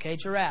 Okay,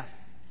 giraffe.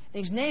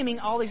 And He's naming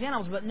all these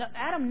animals. But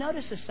Adam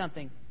notices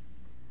something.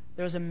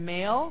 There was a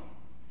male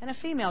and a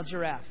female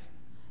giraffe.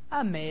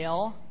 A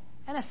male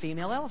and a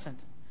female elephant.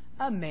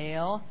 A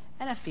male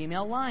and a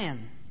female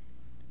lion.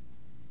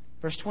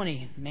 Verse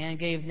 20. Man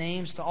gave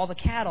names to all the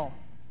cattle,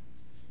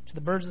 to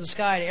the birds of the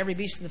sky, to every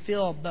beast of the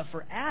field. But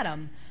for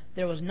Adam,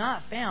 there was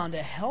not found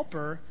a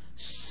helper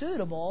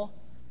suitable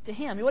to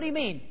him. What do you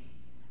mean?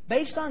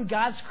 Based on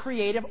God's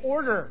creative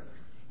order.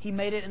 He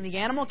made it in the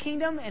animal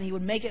kingdom, and He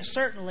would make it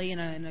certainly in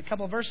a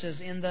couple of verses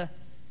in the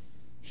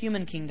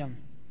human kingdom.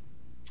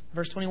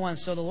 Verse 21,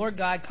 so the Lord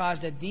God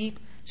caused a deep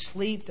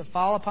sleep to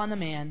fall upon the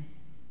man,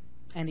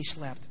 and he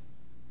slept.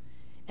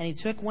 And He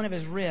took one of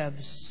his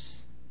ribs,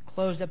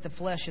 closed up the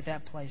flesh at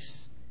that place,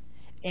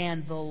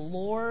 and the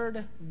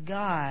Lord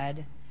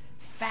God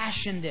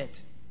fashioned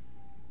it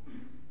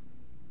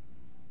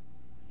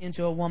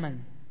into a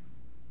woman,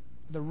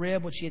 the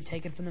rib which He had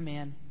taken from the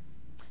man,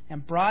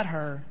 and brought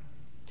her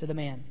to the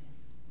man.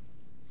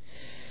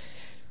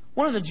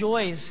 One of the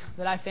joys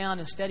that I found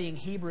in studying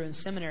Hebrew in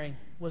seminary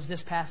was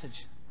this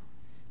passage.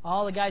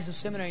 All the guys of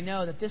seminary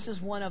know that this is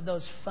one of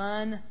those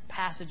fun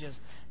passages.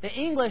 The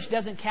English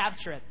doesn't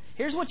capture it.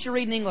 Here's what you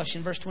read in English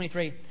in verse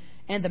 23.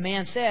 And the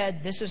man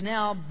said, this is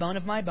now bone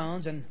of my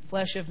bones and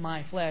flesh of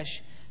my flesh.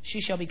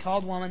 She shall be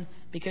called woman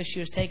because she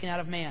was taken out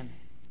of man.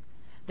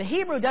 The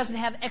Hebrew doesn't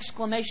have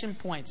exclamation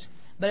points,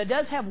 but it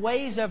does have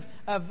ways of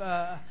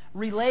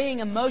relaying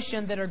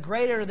emotion that are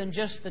greater than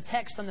just the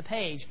text on the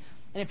page.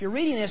 And if you're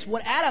reading this,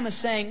 what Adam is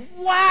saying,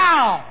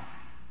 wow!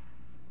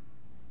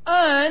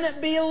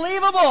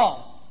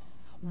 Unbelievable!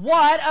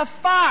 What a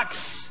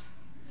fox!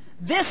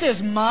 This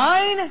is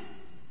mine?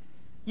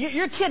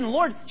 You're kidding,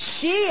 Lord.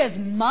 She is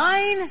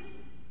mine?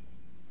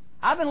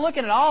 I've been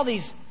looking at all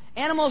these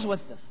animals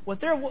with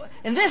their...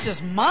 And this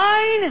is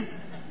mine?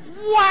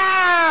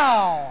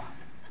 Wow!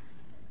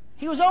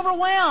 He was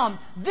overwhelmed.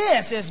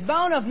 This is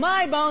bone of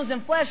my bones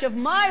and flesh of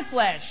my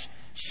flesh.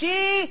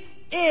 She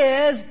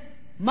is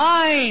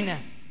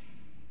mine.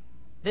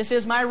 This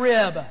is my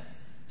rib.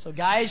 So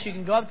guys, you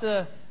can go up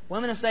to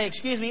women and say,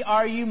 excuse me,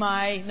 are you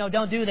my... No,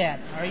 don't do that.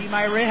 Are you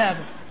my rib?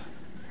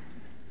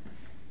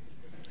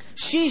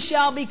 She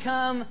shall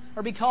become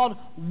or be called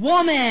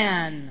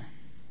woman.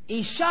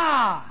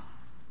 Isha.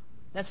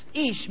 That's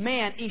Ish,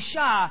 man.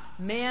 Isha,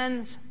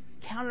 man's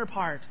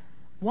counterpart.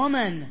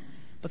 Woman,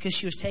 because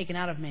she was taken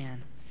out of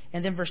man.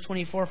 And then verse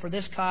 24, for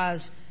this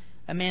cause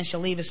a man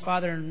shall leave his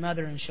father and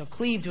mother and shall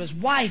cleave to his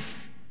wife,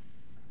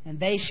 and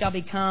they shall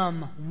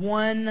become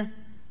one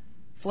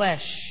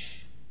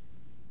flesh.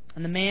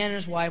 And the man and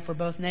his wife were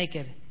both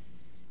naked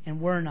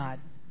and were not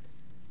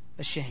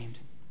ashamed.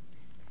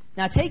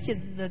 Now I take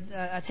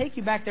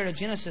you back there to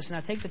Genesis, and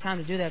I take the time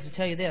to do that to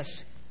tell you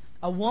this.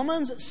 A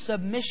woman's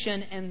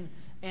submission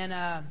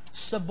and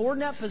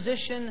subordinate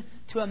position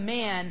to a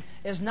man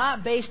is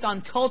not based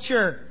on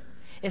culture.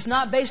 It's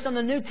not based on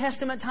the New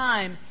Testament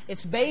time.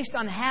 It's based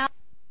on how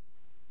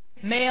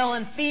male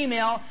and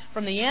female,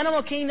 from the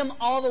animal kingdom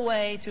all the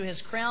way to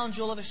his crown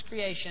jewel of his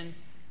creation,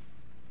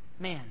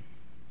 man.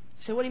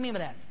 So what do you mean by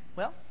that?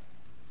 Well,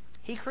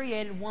 He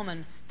created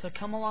woman to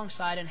come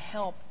alongside and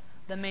help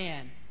the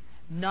man.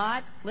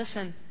 Not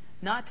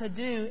to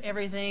do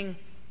everything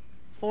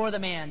for the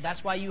man.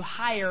 That's why you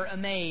hire a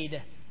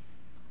maid.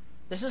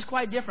 This is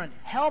quite different.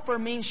 Helper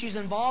means she's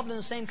involved in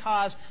the same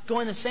cause,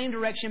 going the same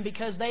direction,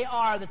 because they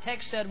are, the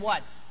text said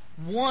what?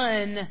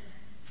 One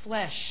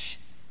flesh.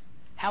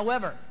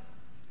 However,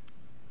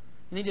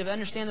 you need to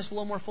understand this a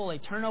little more fully.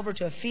 Turn over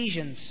to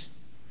Ephesians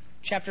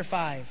chapter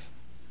 5.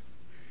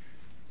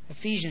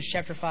 Ephesians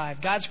chapter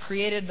 5. God's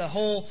created the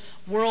whole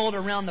world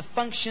around the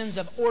functions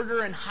of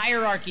order and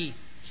hierarchy.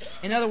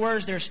 In other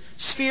words, there's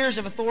spheres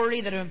of authority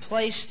that have been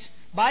placed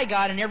by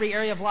God in every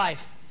area of life.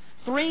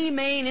 3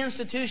 main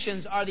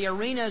institutions are the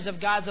arenas of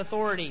God's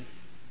authority.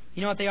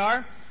 You know what they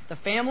are? The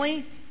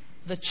family,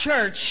 the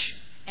church,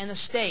 and the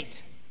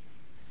state.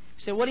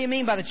 So what do you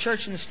mean by the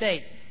church and the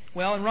state?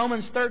 Well, in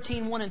Romans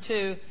 13, 1 and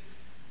 2,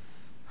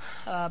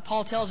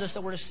 Paul tells us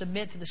that we're to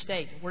submit to the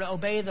state. We're to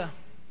obey the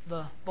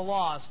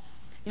laws.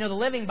 You know, the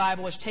Living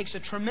Bible, which takes a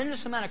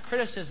tremendous amount of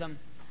criticism,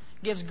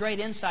 gives great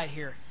insight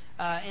here.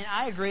 And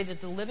I agree that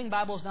the Living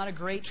Bible is not a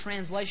great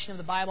translation of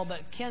the Bible,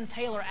 but Ken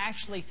Taylor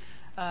actually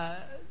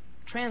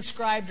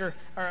transcribed or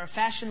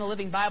fashioned the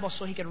Living Bible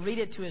so he could read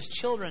it to his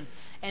children.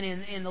 And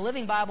in the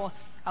Living Bible,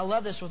 I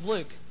love this with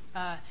Luke.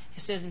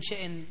 It says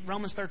in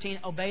Romans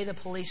 13, obey the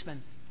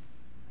policeman.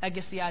 That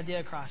gets the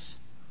idea across.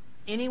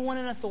 Anyone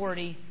in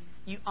authority,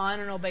 you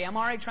honor and obey. I'm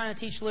already trying to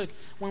teach Luke.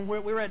 When we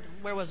were at,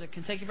 where was it,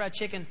 Kentucky Fried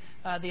Chicken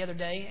the other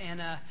day,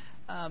 and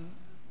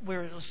we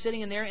were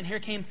sitting in there, and here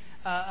came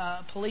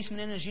a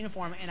policeman in his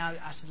uniform, and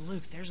I said,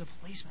 Luke, there's a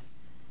policeman.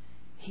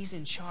 He's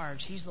in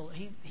charge.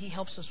 He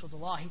helps us with the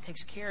law. He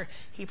takes care.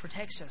 He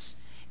protects us.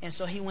 And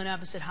so he went up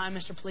and said, hi,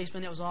 Mr.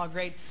 Policeman. It was all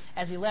great.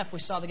 As he left, we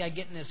saw the guy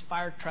get in his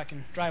fire truck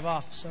and drive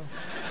off. So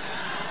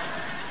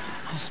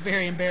I was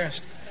very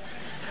embarrassed.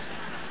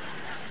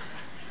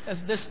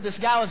 This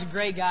guy was a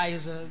great guy. He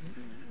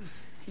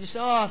just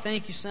said, oh,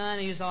 thank you, son.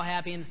 And he was all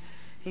happy. And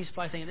he's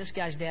probably thinking, this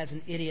guy's dad's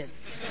an idiot.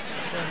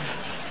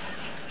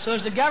 So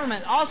there's the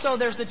government. Also,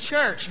 there's the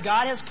church.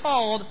 God has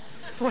called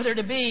for there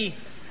to be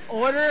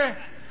order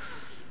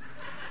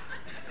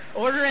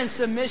and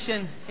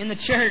submission in the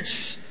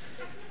church.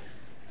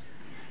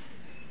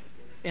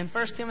 In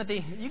 1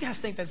 Timothy, you guys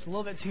think that's a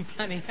little bit too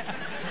funny.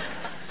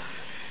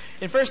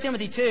 In 1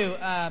 Timothy 2,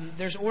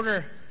 there's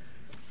order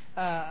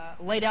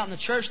laid out in the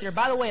church there.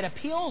 By the way, it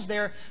appeals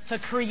there to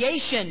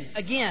creation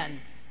again,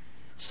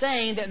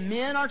 saying that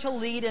men are to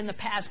lead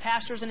as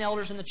pastors and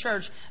elders in the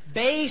church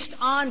based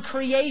on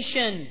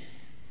creation.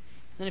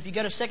 Then if you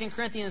go to 2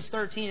 Corinthians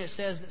 13, it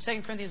says,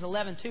 2 Corinthians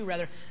 11:2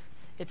 rather,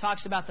 it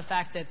talks about the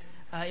fact that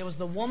it was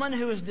the woman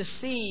who was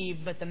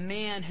deceived, but the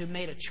man who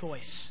made a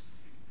choice.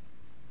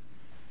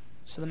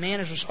 So the man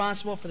is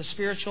responsible for the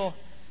spiritual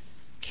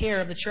care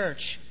of the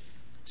church.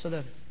 So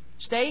the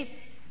state,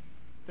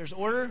 there's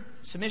order,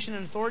 submission,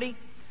 and authority.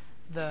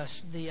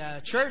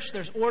 The church,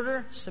 there's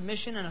order,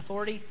 submission, and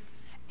authority.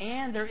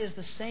 And there is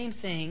the same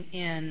thing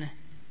in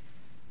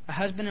a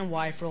husband and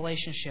wife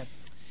relationship.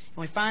 And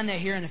we find that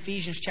here in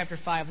Ephesians chapter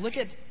 5. Look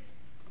at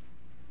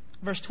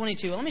verse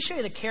 22. Let me show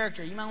you the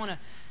character. You might want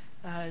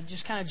to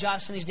just kind of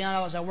jot some of these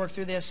down as I work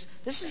through this.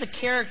 This is the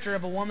character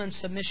of a woman's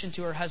submission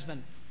to her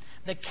husband.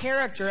 The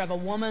character of a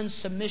woman's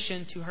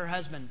submission to her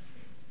husband.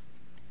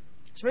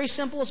 It's very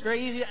simple. It's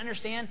very easy to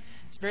understand.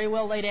 It's very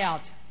well laid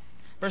out.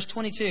 Verse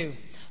 22.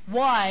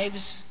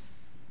 Wives,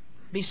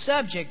 be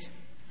subject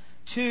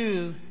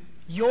to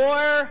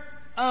your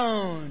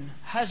own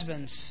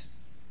husbands.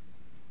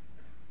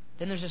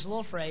 Then there's this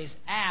little phrase,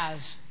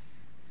 as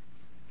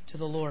to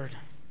the Lord.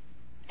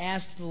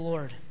 As to the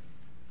Lord.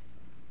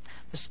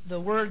 The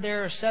word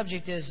there,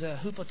 subject, is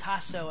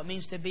hupotasso. It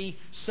means to be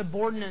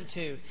subordinate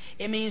to.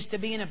 It means to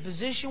be in a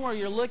position where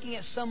you're looking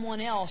at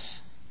someone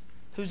else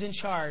who's in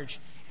charge.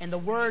 And the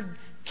word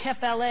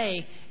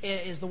kephale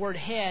is the word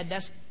head.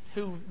 That's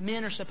who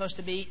men are supposed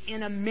to be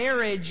in a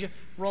marriage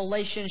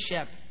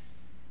relationship.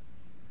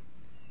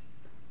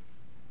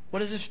 What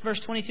does this verse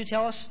 22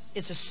 tell us?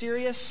 It's a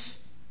serious...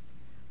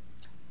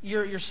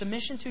 Your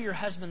submission to your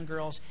husband,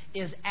 girls,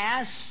 is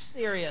as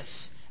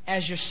serious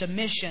as your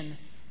submission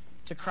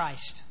to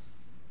Christ.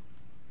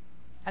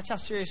 That's how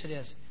serious it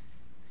is.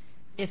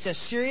 It's as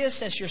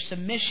serious as your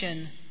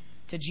submission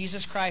to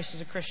Jesus Christ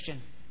as a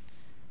Christian.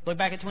 Look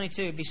back at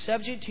 22. Be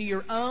subject to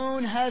your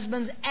own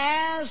husbands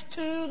as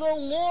to the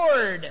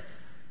Lord.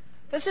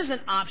 This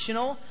isn't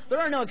optional. There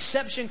are no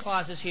exception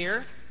clauses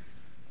here.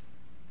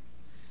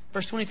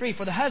 Verse 23.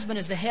 For the husband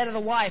is the head of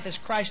the wife, as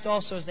Christ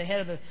also is the head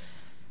of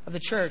the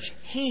church.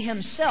 He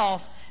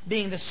himself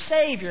being the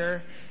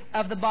Savior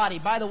of the body.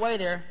 By the way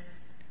there,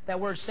 that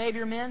word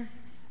Savior, men,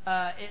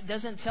 it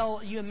doesn't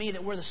tell you and me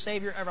that we're the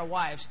Savior of our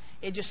wives.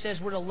 It just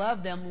says we're to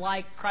love them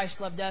like Christ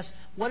loved us.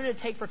 What did it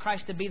take for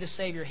Christ to be the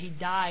Savior? He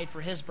died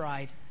for His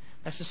bride.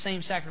 That's the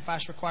same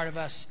sacrifice required of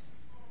us.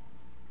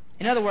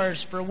 In other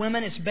words, for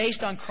women, it's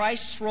based on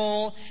Christ's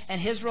role and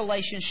His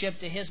relationship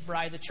to His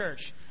bride, the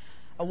church.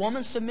 A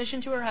woman's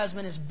submission to her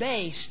husband is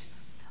based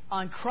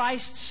on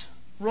Christ's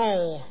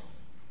role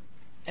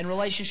and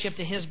relationship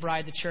to His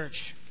bride, the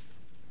church.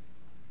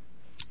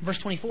 Verse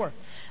 24.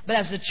 But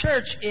as the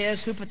church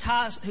is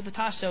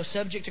hupotasso,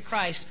 subject to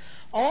Christ,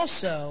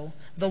 also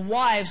the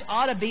wives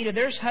ought to be to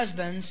their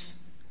husbands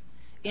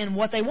in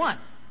what they want,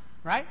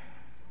 right?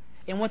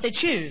 In what they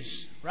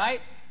choose,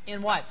 right?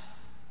 In what?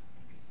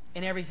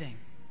 In everything.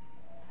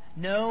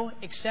 No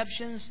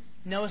exceptions,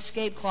 no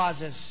escape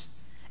clauses.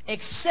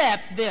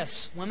 Except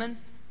this, women.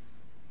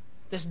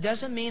 This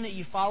doesn't mean that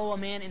you follow a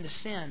man into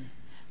sin.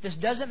 This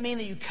doesn't mean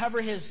that you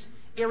cover his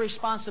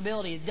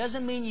irresponsibility. It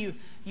doesn't mean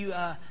you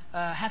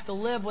have to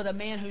live with a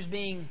man who's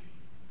being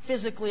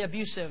physically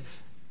abusive,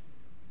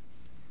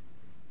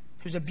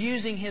 who's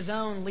abusing his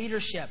own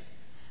leadership.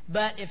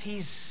 But if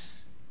he's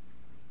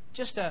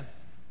just a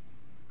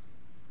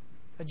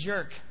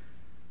jerk,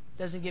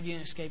 doesn't give you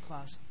an escape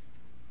clause.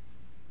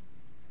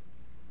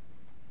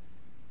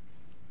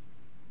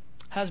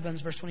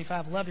 Husbands, verse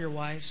 25, love your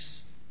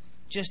wives,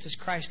 just as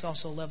Christ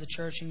also loved the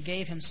church and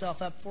gave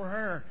Himself up for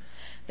her,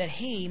 that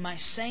He might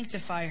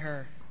sanctify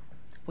her.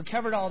 We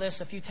covered all this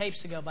a few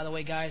tapes ago, by the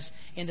way, guys,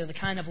 into the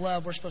kind of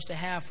love we're supposed to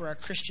have for our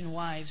Christian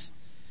wives.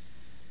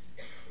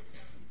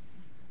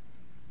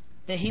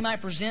 That He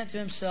might present to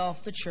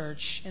Himself the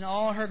church in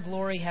all her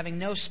glory, having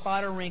no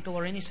spot or wrinkle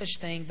or any such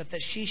thing, but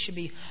that she should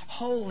be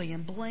holy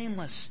and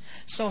blameless.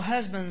 So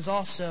husbands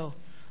also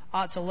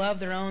ought to love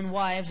their own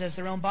wives as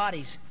their own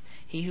bodies.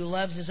 He who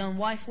loves his own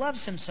wife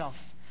loves himself.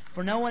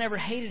 For no one ever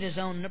hated his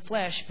own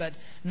flesh, but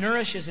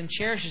nourishes and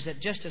cherishes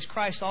it, just as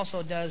Christ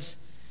also does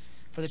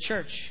for the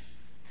church,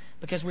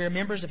 because we are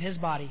members of His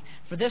body.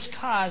 For this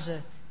cause,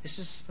 this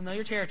is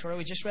familiar territory,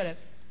 we just read it,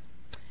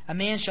 a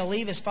man shall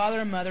leave his father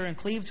and mother and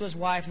cleave to his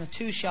wife, and the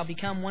two shall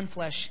become one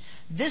flesh.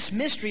 This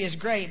mystery is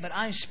great, but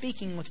I'm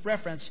speaking with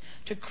reference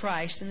to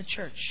Christ and the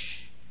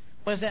church.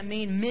 What does that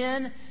mean?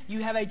 Men,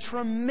 you have a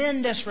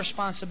tremendous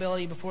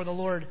responsibility before the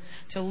Lord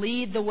to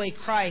lead the way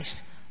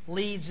Christ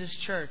leads His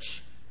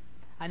church.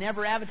 I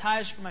never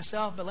advertised for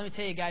myself, but let me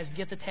tell you guys,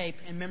 get the tape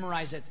and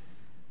memorize it.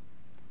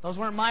 Those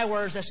weren't my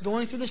words. That's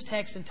going through this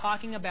text and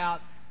talking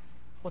about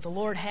what the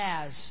Lord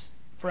has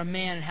for a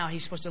man and how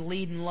he's supposed to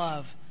lead in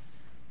love.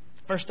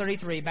 Verse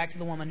 33, back to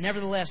the woman.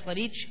 Nevertheless, let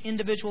each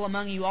individual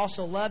among you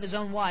also love his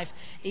own wife,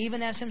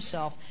 even as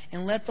himself,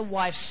 and let the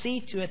wife see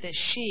to it that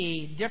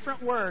she,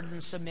 different word than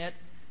submit,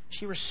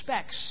 she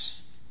respects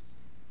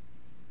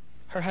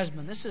her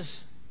husband. This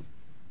is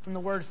from the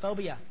word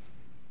phobia.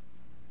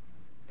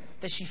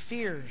 That she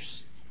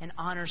fears and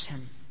honors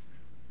him.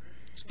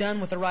 It's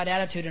done with the right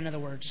attitude, in other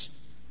words.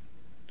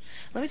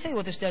 Let me tell you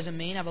what this doesn't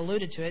mean. I've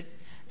alluded to it.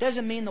 It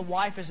doesn't mean the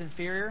wife is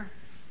inferior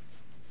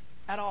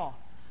at all.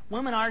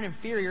 Women aren't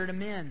inferior to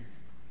men.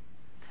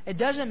 It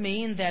doesn't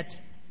mean that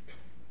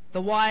the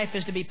wife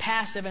is to be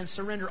passive and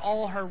surrender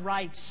all her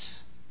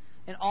rights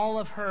and all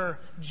of her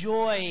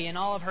joy and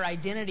all of her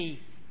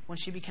identity when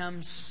she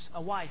becomes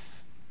a wife.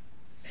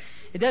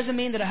 It doesn't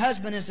mean that a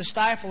husband is to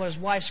stifle his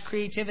wife's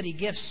creativity,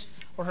 gifts,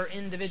 or her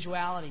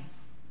individuality.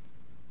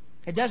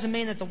 It doesn't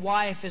mean that the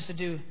wife is to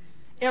do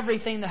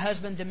everything the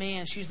husband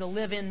demands. She's the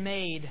live-in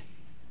maid.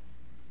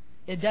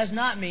 It does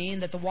not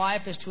mean that the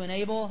wife is to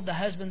enable the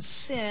husband's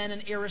sin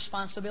and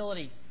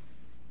irresponsibility.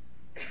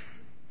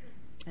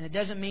 And it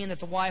doesn't mean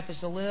that the wife is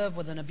to live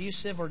with an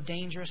abusive or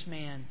dangerous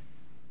man.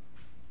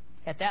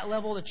 At that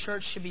level, the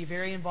church should be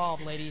very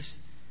involved, ladies.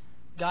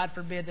 God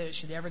forbid that it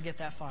should ever get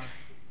that far.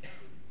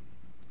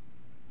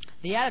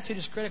 The attitude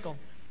is critical.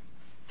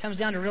 It comes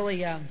down to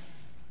really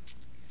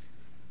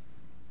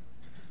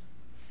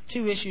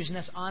two issues, and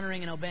that's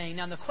honoring and obeying.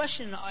 Now, the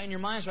question in your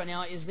minds right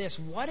now is this: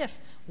 what if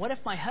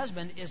my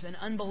husband is an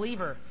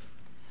unbeliever?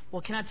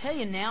 Well, can I tell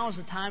you, now is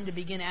the time to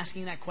begin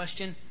asking that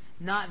question,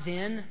 not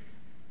then.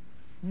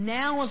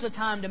 Now is the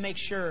time to make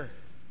sure.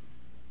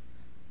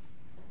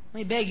 Let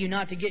me beg you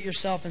not to get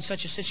yourself in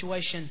such a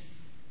situation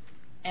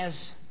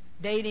as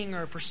dating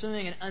or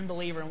pursuing an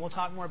unbeliever, and we'll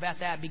talk more about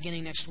that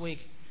beginning next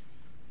week.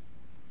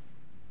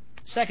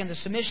 Second, the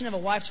submission of a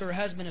wife to her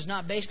husband is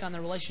not based on the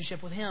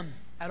relationship with him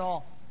at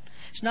all.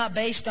 It's not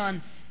based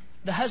on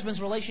the husband's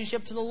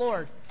relationship to the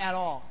Lord at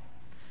all.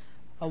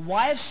 A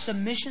wife's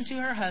submission to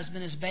her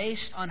husband is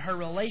based on her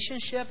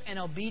relationship and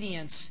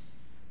obedience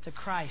to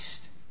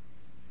Christ.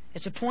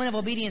 It's a point of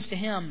obedience to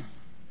Him.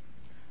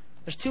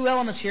 There's two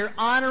elements here,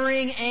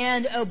 honoring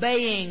and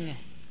obeying.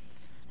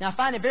 Now, I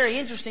find it very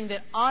interesting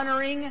that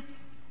honoring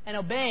and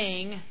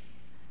obeying,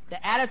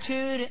 the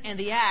attitude and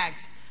the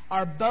act,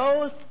 are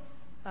both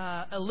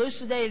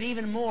elucidated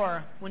even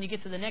more when you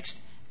get to the next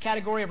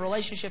category of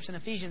relationships in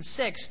Ephesians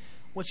 6,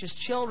 which is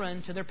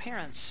children to their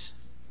parents.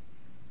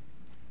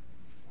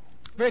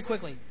 Very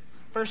quickly,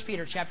 1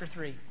 Peter chapter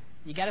 3.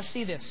 You got to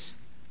see this.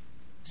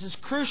 This is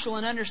crucial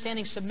in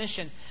understanding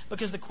submission,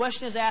 because the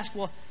question is asked,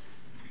 well,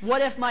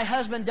 what if my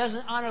husband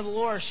doesn't honor the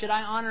Lord? Should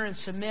I honor and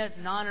submit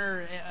and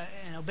honor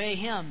and obey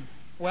him?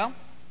 Well,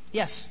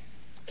 yes.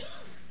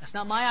 That's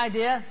not my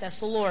idea. That's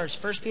the Lord's.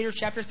 1 Peter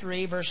chapter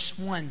 3, verse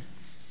 1.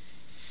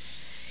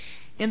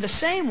 In the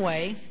same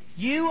way,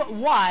 you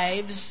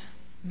wives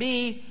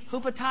be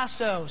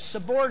hupotasso,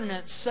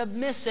 subordinate,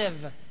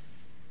 submissive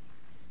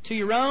to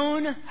your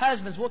own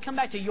husbands. We'll come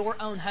back to your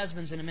own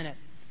husbands in a minute.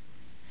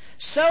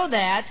 So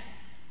that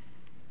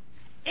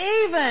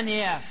even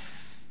if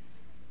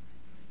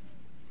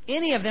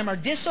any of them are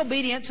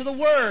disobedient to the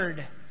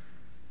Word.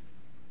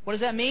 What does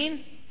that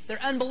mean?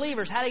 They're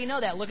unbelievers. How do you know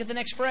that? Look at the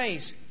next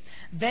phrase.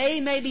 They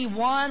may be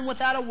won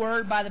without a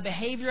word by the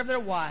behavior of their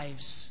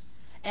wives,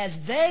 as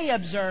they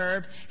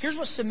observe. Here's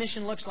what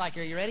submission looks like.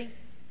 Are you ready?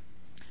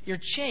 Your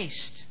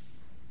chaste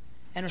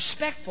and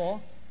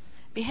respectful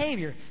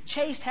behavior.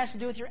 Chaste has to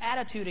do with your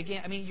attitude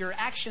again. Your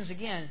actions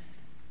again.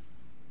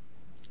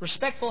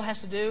 Respectful has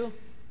to do,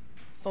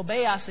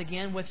 phobeos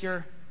again, with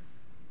your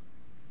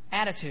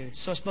attitude.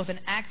 So it's both an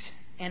act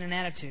and an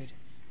attitude.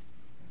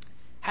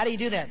 How do you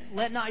do that?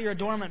 Let not your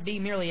adornment be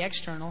merely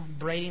external,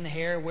 braiding the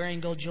hair, wearing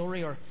gold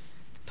jewelry, or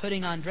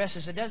putting on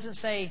dresses. It doesn't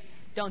say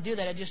don't do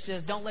that. It just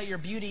says don't let your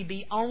beauty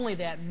be only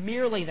that,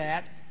 merely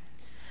that.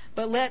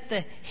 But let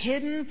the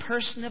hidden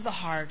person of the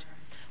heart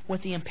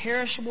with the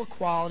imperishable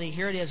quality,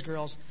 here it is,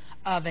 girls,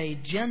 of a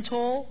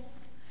gentle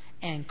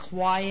and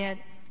quiet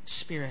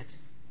spirit,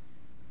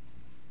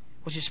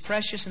 which is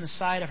precious in the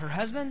sight of her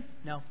husband?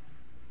 No.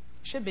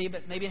 Should be,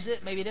 but maybe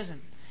it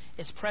isn't.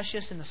 It's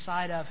precious in the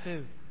sight of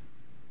who?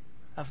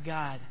 Of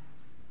God.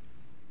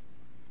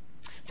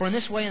 For in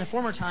this way, in the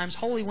former times,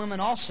 holy women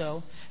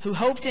also, who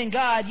hoped in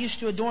God, used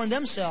to adorn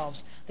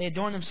themselves. They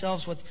adorn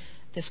themselves with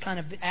this kind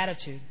of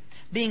attitude,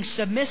 being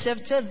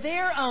submissive to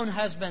their own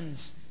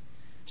husbands.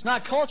 It's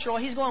not cultural.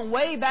 He's going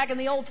way back in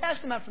the Old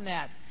Testament from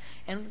that.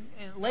 And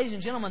ladies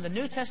and gentlemen, the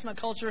New Testament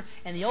culture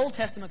and the Old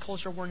Testament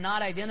culture were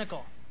not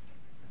identical.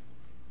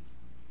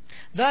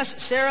 Thus,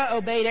 Sarah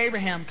obeyed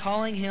Abraham,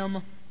 calling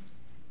him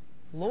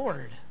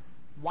Lord.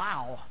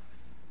 Wow.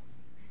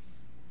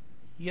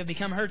 You have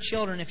become her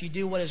children if you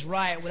do what is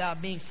right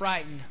without being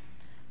frightened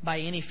by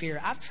any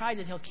fear. I've tried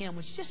to tell Kim,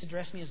 would you just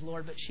address me as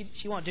Lord, but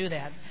she won't do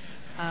that.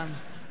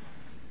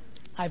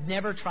 I've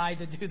never tried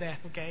to do that,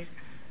 okay?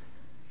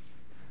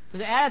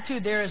 The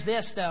attitude there is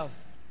this, though.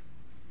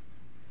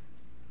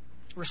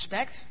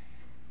 Respect,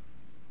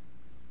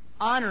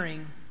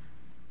 honoring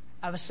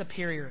of a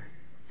superior.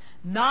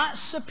 Not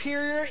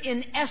superior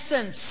in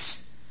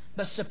essence,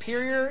 but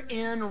superior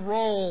in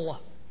role.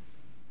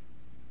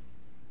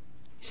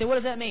 You say, what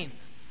does that mean?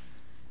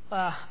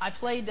 I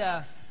played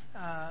a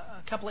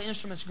couple of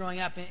instruments growing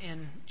up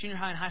in junior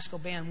high and high school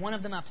band. One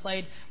of them I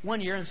played one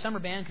year in summer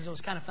band because it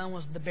was kind of fun,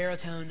 was the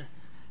baritone.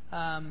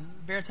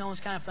 Baritone was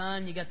kind of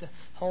fun. You got to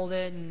hold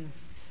it and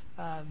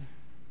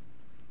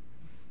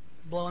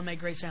blow and make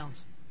great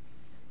sounds.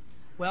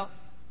 Well,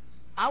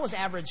 I was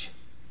average.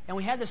 And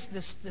we had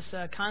this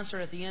concert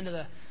at the end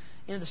of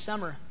the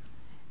summer,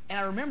 and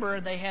I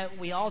remember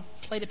we all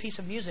played a piece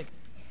of music.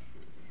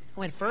 I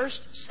went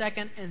first,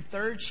 second, and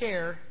third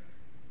chair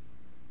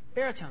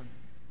baritone.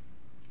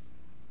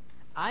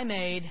 I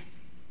made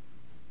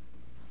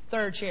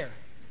third chair.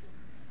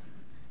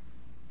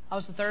 I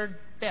was the third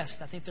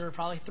best. I think there were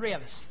probably three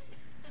of us.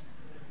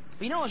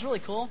 But you know what was really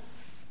cool?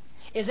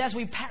 Is as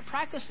we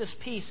practiced this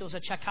piece, it was a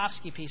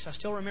Tchaikovsky piece. I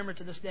still remember it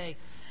to this day.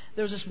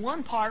 There was this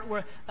one part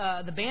where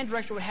the band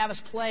director would have us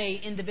play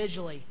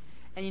individually.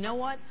 And you know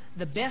what?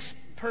 The best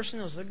person,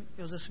 it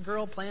was this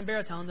girl playing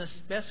baritone,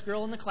 this best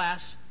girl in the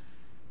class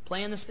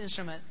playing this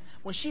instrument.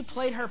 When she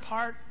played her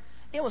part,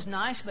 it was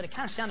nice, but it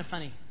kind of sounded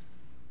funny.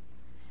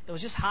 It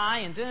was just high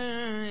and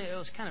it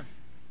was kind of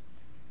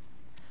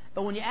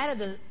But when you added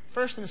the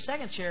first and the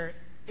second chair,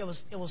 it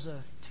was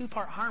a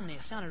two-part harmony.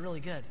 It sounded really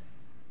good.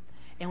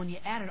 And when you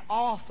added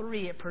all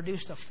three, it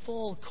produced a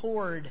full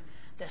chord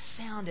that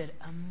sounded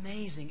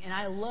amazing. And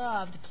I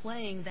loved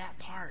playing that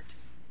part.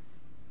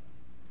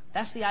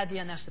 That's the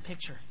idea and that's the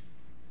picture.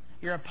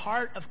 You're a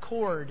part of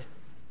chord.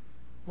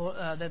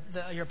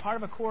 You're a part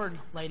of a chord,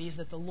 ladies,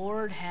 that the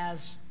Lord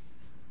has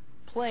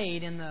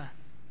played in the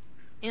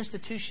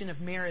institution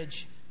of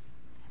marriage.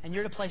 And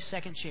you're to play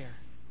second chair.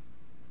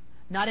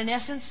 Not in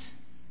essence,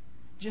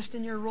 just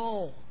in your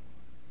role.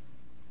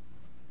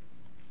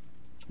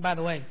 By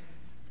the way,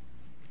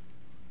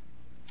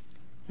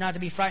 not to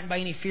be frightened by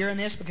any fear in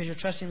this because you're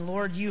trusting the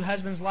Lord. You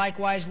husbands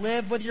likewise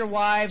live with your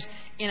wives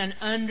in an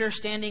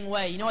understanding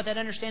way. You know what that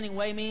understanding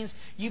way means?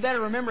 You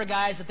better remember,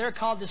 guys, that they're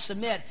called to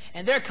submit,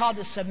 and they're called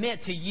to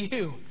submit to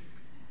you.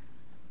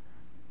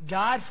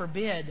 God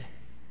forbid.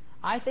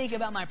 I think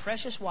about my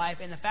precious wife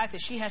and the fact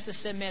that she has to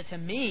submit to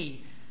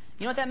me.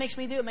 You know what that makes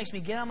me do? It makes me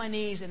get on my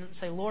knees and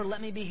say, Lord,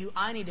 let me be who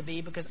I need to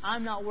be because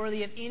I'm not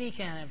worthy of any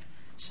kind of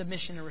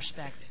submission or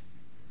respect.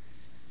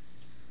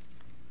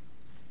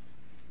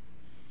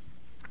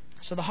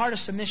 So the heart of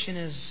submission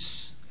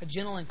is a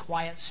gentle and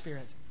quiet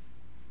spirit.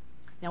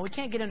 Now, we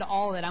can't get into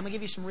all of that. I'm going to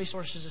give you some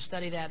resources to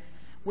study that.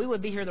 We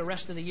would be here the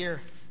rest of the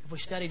year if we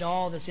studied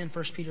all that's in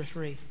 1 Peter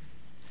 3.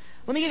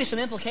 Let me give you some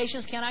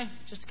implications, can I?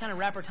 Just to kind of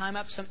wrap our time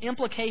up. Some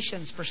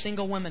implications for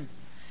single women.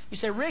 You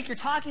say, Rick, you're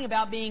talking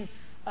about being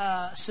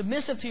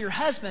submissive to your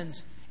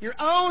husbands, your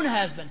own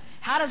husband.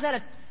 How does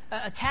that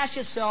attach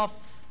itself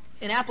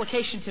in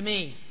application to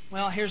me?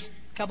 Well, here's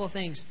a couple of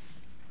things.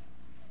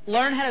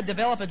 Learn how to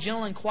develop a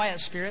gentle and quiet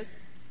spirit,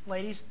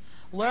 ladies.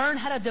 Learn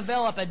how to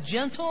develop a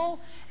gentle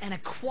and a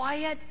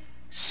quiet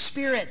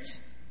spirit.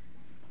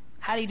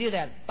 How do you do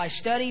that? By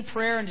study,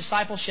 prayer, and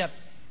discipleship.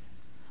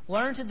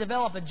 Learn to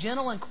develop a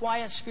gentle and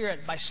quiet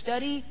spirit by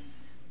study,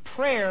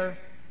 prayer,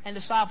 and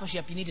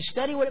discipleship. You need to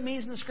study what it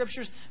means in the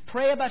Scriptures,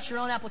 pray about your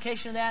own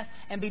application of that,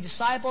 and be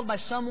discipled by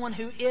someone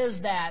who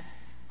is that,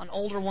 an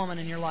older woman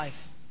in your life.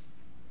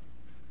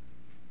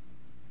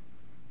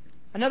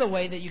 Another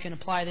way that you can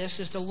apply this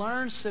is to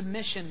learn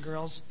submission,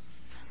 girls.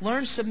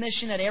 Learn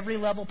submission at every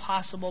level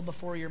possible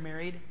before you're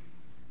married.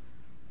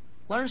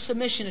 Learn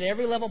submission at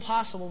every level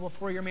possible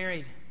before you're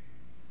married.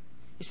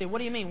 You say, what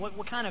do you mean?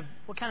 What kind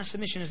of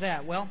submission is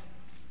that? Well,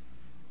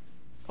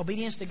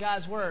 obedience to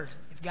God's Word.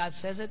 If God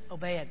says it,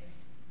 obey it.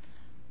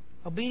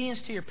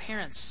 Obedience to your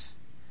parents.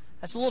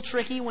 That's a little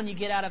tricky when you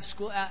get out of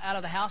school, out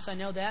of the house. I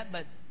know that,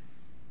 but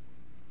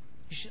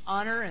you should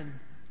honor and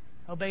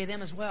obey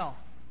them as well.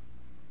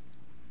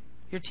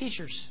 Your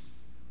teachers.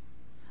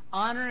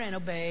 Honor and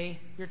obey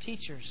your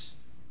teachers.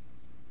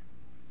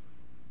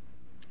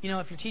 You know,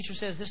 if your teacher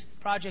says this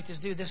project is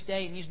due this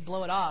date and you just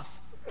blow it off,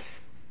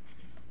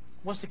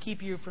 what's to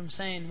keep you from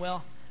saying,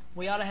 well,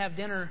 we ought to have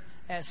dinner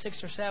at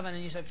 6 or 7,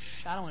 and you say,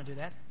 I don't want to do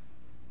that.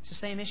 It's the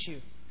same issue.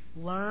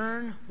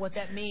 Learn what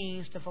that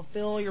means to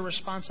fulfill your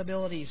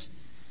responsibilities.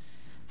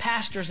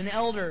 Pastors and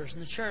elders in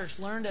the church,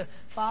 learn to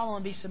follow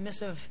and be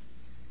submissive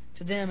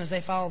to them as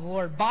they follow the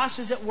Lord.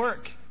 Bosses at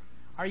work.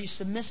 Are you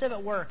submissive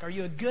at work? Are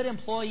you a good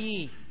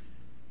employee?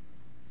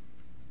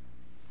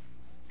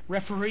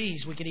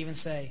 Referees, we could even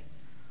say.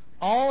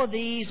 All of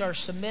these are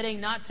submitting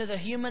not to the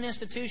human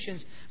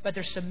institutions, but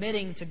they're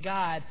submitting to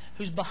God,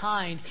 who's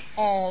behind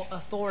all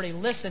authority.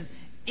 Listen,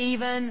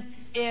 even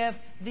if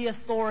the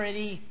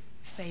authority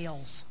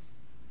fails.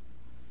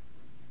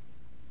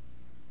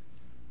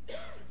 Can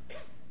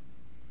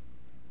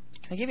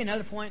I give you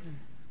another point? And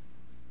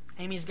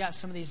Amy's got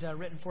some of these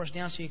written for us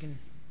down so you can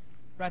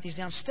write these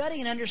down. Study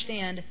and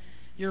understand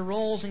your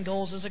roles and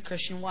goals as a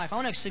Christian wife. I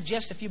want to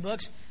suggest a few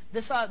books.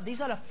 These ought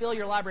to fill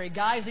your library.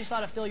 Guys, these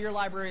ought to fill your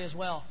library as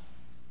well.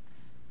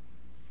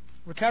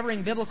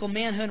 Recovering Biblical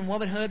Manhood and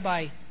Womanhood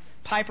by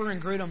Piper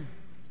and Grudem.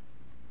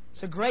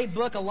 It's a great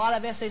book. A lot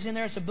of essays in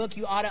there. It's a book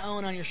you ought to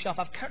own on your shelf.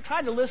 I've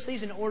tried to list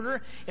these in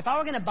order. If I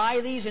were going to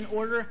buy these in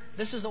order,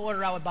 this is the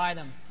order I would buy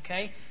them.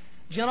 Okay?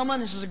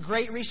 Gentlemen, this is a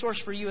great resource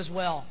for you as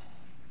well.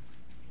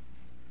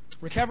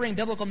 Recovering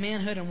Biblical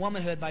Manhood and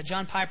Womanhood by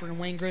John Piper and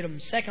Wayne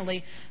Grudem.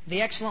 Secondly,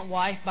 The Excellent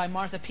Wife by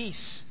Martha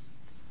Peace.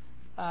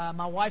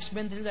 My wife's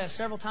been through that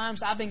several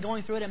times. I've been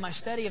going through it in my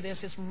study of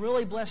this. It's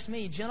really blessed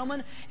me.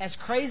 Gentlemen, as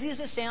crazy as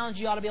it sounds,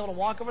 you ought to be able to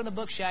walk over to the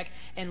book shack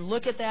and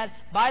look at that,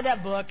 buy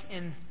that book,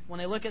 and when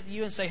they look at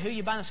you and say, who are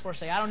you buying this for?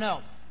 Say, I don't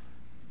know.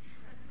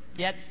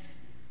 Yet.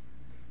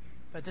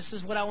 But this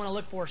is what I want to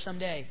look for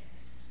someday.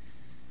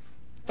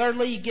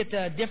 Thirdly, you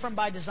get Different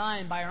by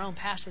Design by our own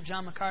pastor,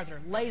 John MacArthur.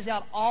 Lays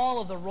out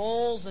all of the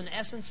roles and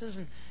essences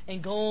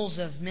and goals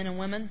of men and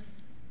women.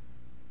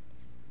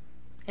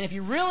 And if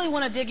you really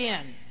want to dig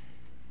in,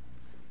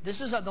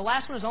 the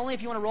last one is only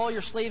if you want to roll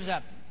your sleeves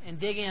up and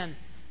dig in.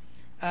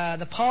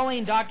 The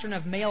Pauline Doctrine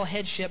of Male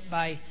Headship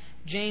by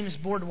James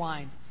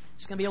Bordwine.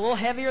 It's going to be a little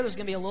heavier. There's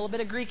going to be a little bit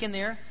of Greek in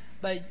there.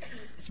 But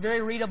it's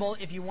very readable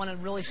if you want to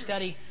really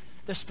study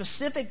the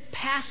specific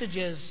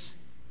passages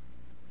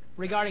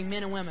regarding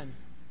men and women.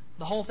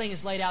 The whole thing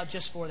is laid out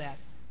just for that.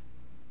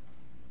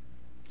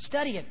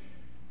 Study it.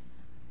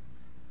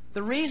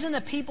 The reason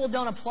that people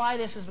don't apply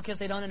this is because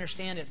they don't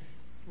understand it,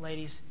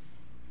 ladies.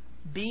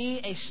 Be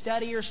a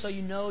studier so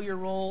you know your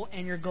role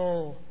and your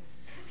goal.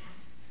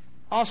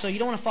 Also, you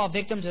don't want to fall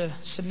victim to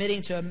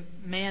submitting to a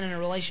man in a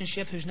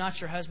relationship who's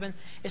not your husband.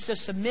 It's to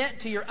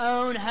submit to your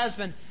own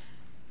husband.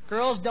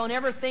 Girls, don't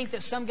ever think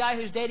that some guy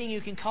who's dating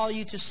you can call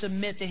you to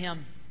submit to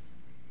him.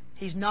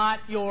 He's not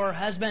your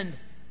husband.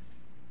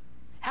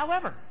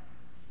 However,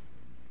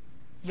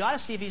 you ought to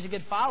see if he's a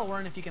good follower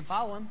and if you can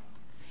follow him.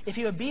 If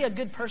he would be a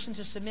good person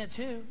to submit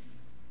to.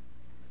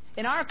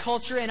 In our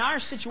culture, in our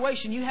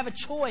situation, you have a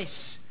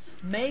choice.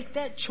 Make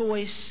that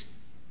choice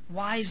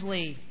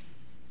wisely.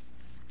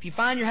 If you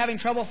find you're having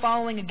trouble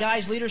following a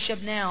guy's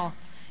leadership now,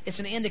 it's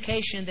an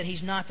indication that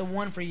he's not the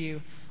one for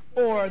you,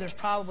 or there's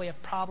probably a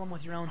problem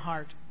with your own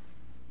heart.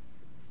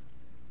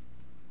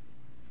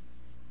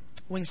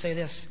 We can say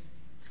this.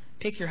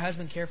 Pick your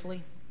husband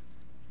carefully.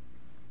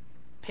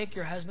 Pick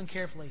your husband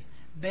carefully.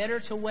 Better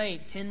to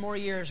wait 10 more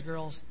years,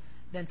 girls,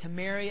 than to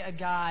marry a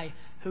guy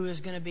who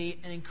is going to be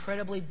an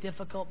incredibly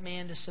difficult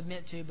man to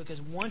submit to, because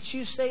once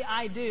you say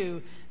I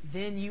do,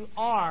 then you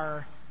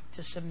are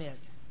to submit.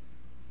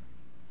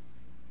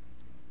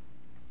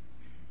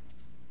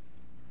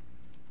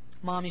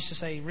 Mom used to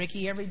say,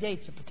 Ricky, every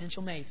date's a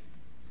potential mate.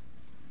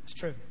 It's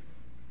true.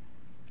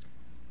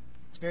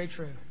 It's very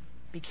true.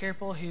 Be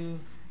careful who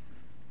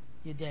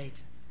you date.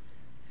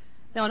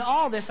 Now, in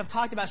all this, I've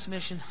talked about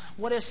submission.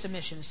 What is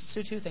submission?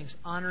 It's two things.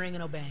 Honoring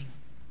and obeying.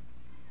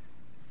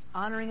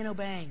 Honoring and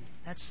obeying.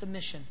 That's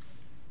submission.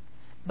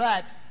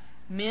 But,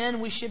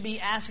 men, we should be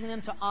asking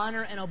them to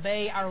honor and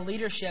obey our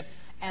leadership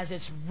as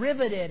it's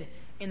riveted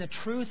in the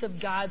truth of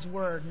God's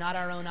Word, not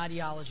our own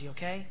ideology,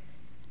 okay?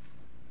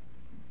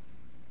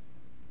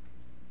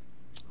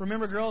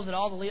 Remember, girls, that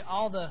all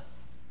the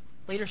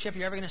leadership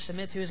you're ever going to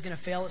submit to is going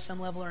to fail at some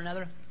level or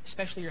another,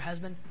 especially your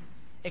husband.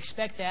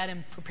 Expect that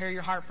and prepare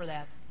your heart for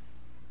that.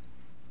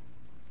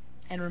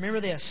 And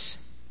remember this.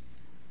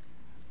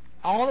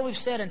 All that we've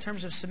said in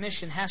terms of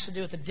submission has to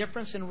do with the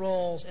difference in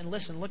roles. And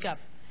listen, look up.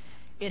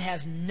 It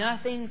has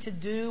nothing to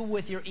do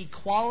with your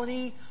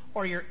equality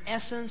or your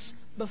essence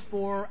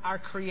before our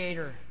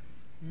Creator.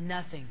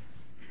 Nothing.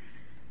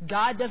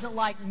 God doesn't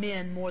like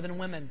men more than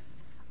women.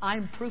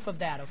 I'm proof of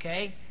that,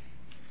 okay?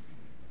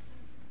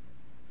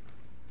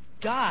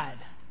 God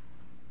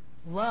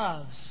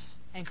loves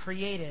and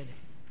created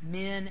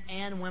men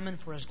and women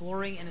for His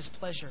glory and His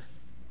pleasure.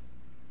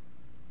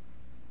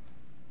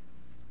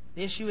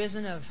 The issue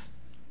isn't of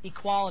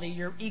equality,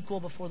 you're equal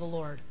before the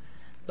Lord,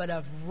 but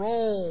of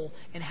role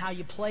and how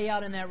you play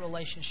out in that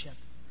relationship.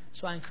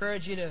 So I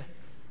encourage you to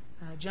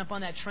jump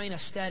on that train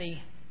of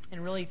study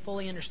and really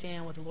fully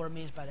understand what the Lord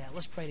means by that.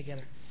 Let's pray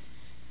together.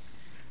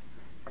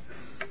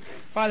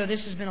 Father,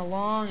 this has been a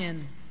long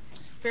and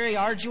very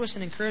arduous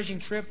and encouraging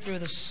trip through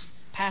this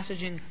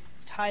passage in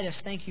Titus.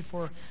 Thank you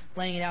for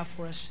laying it out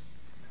for us.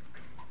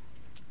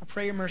 I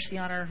pray your mercy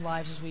on our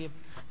lives as we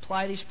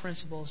apply these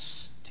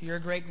principles to your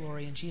great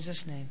glory. In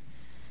Jesus' name,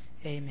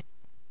 amen.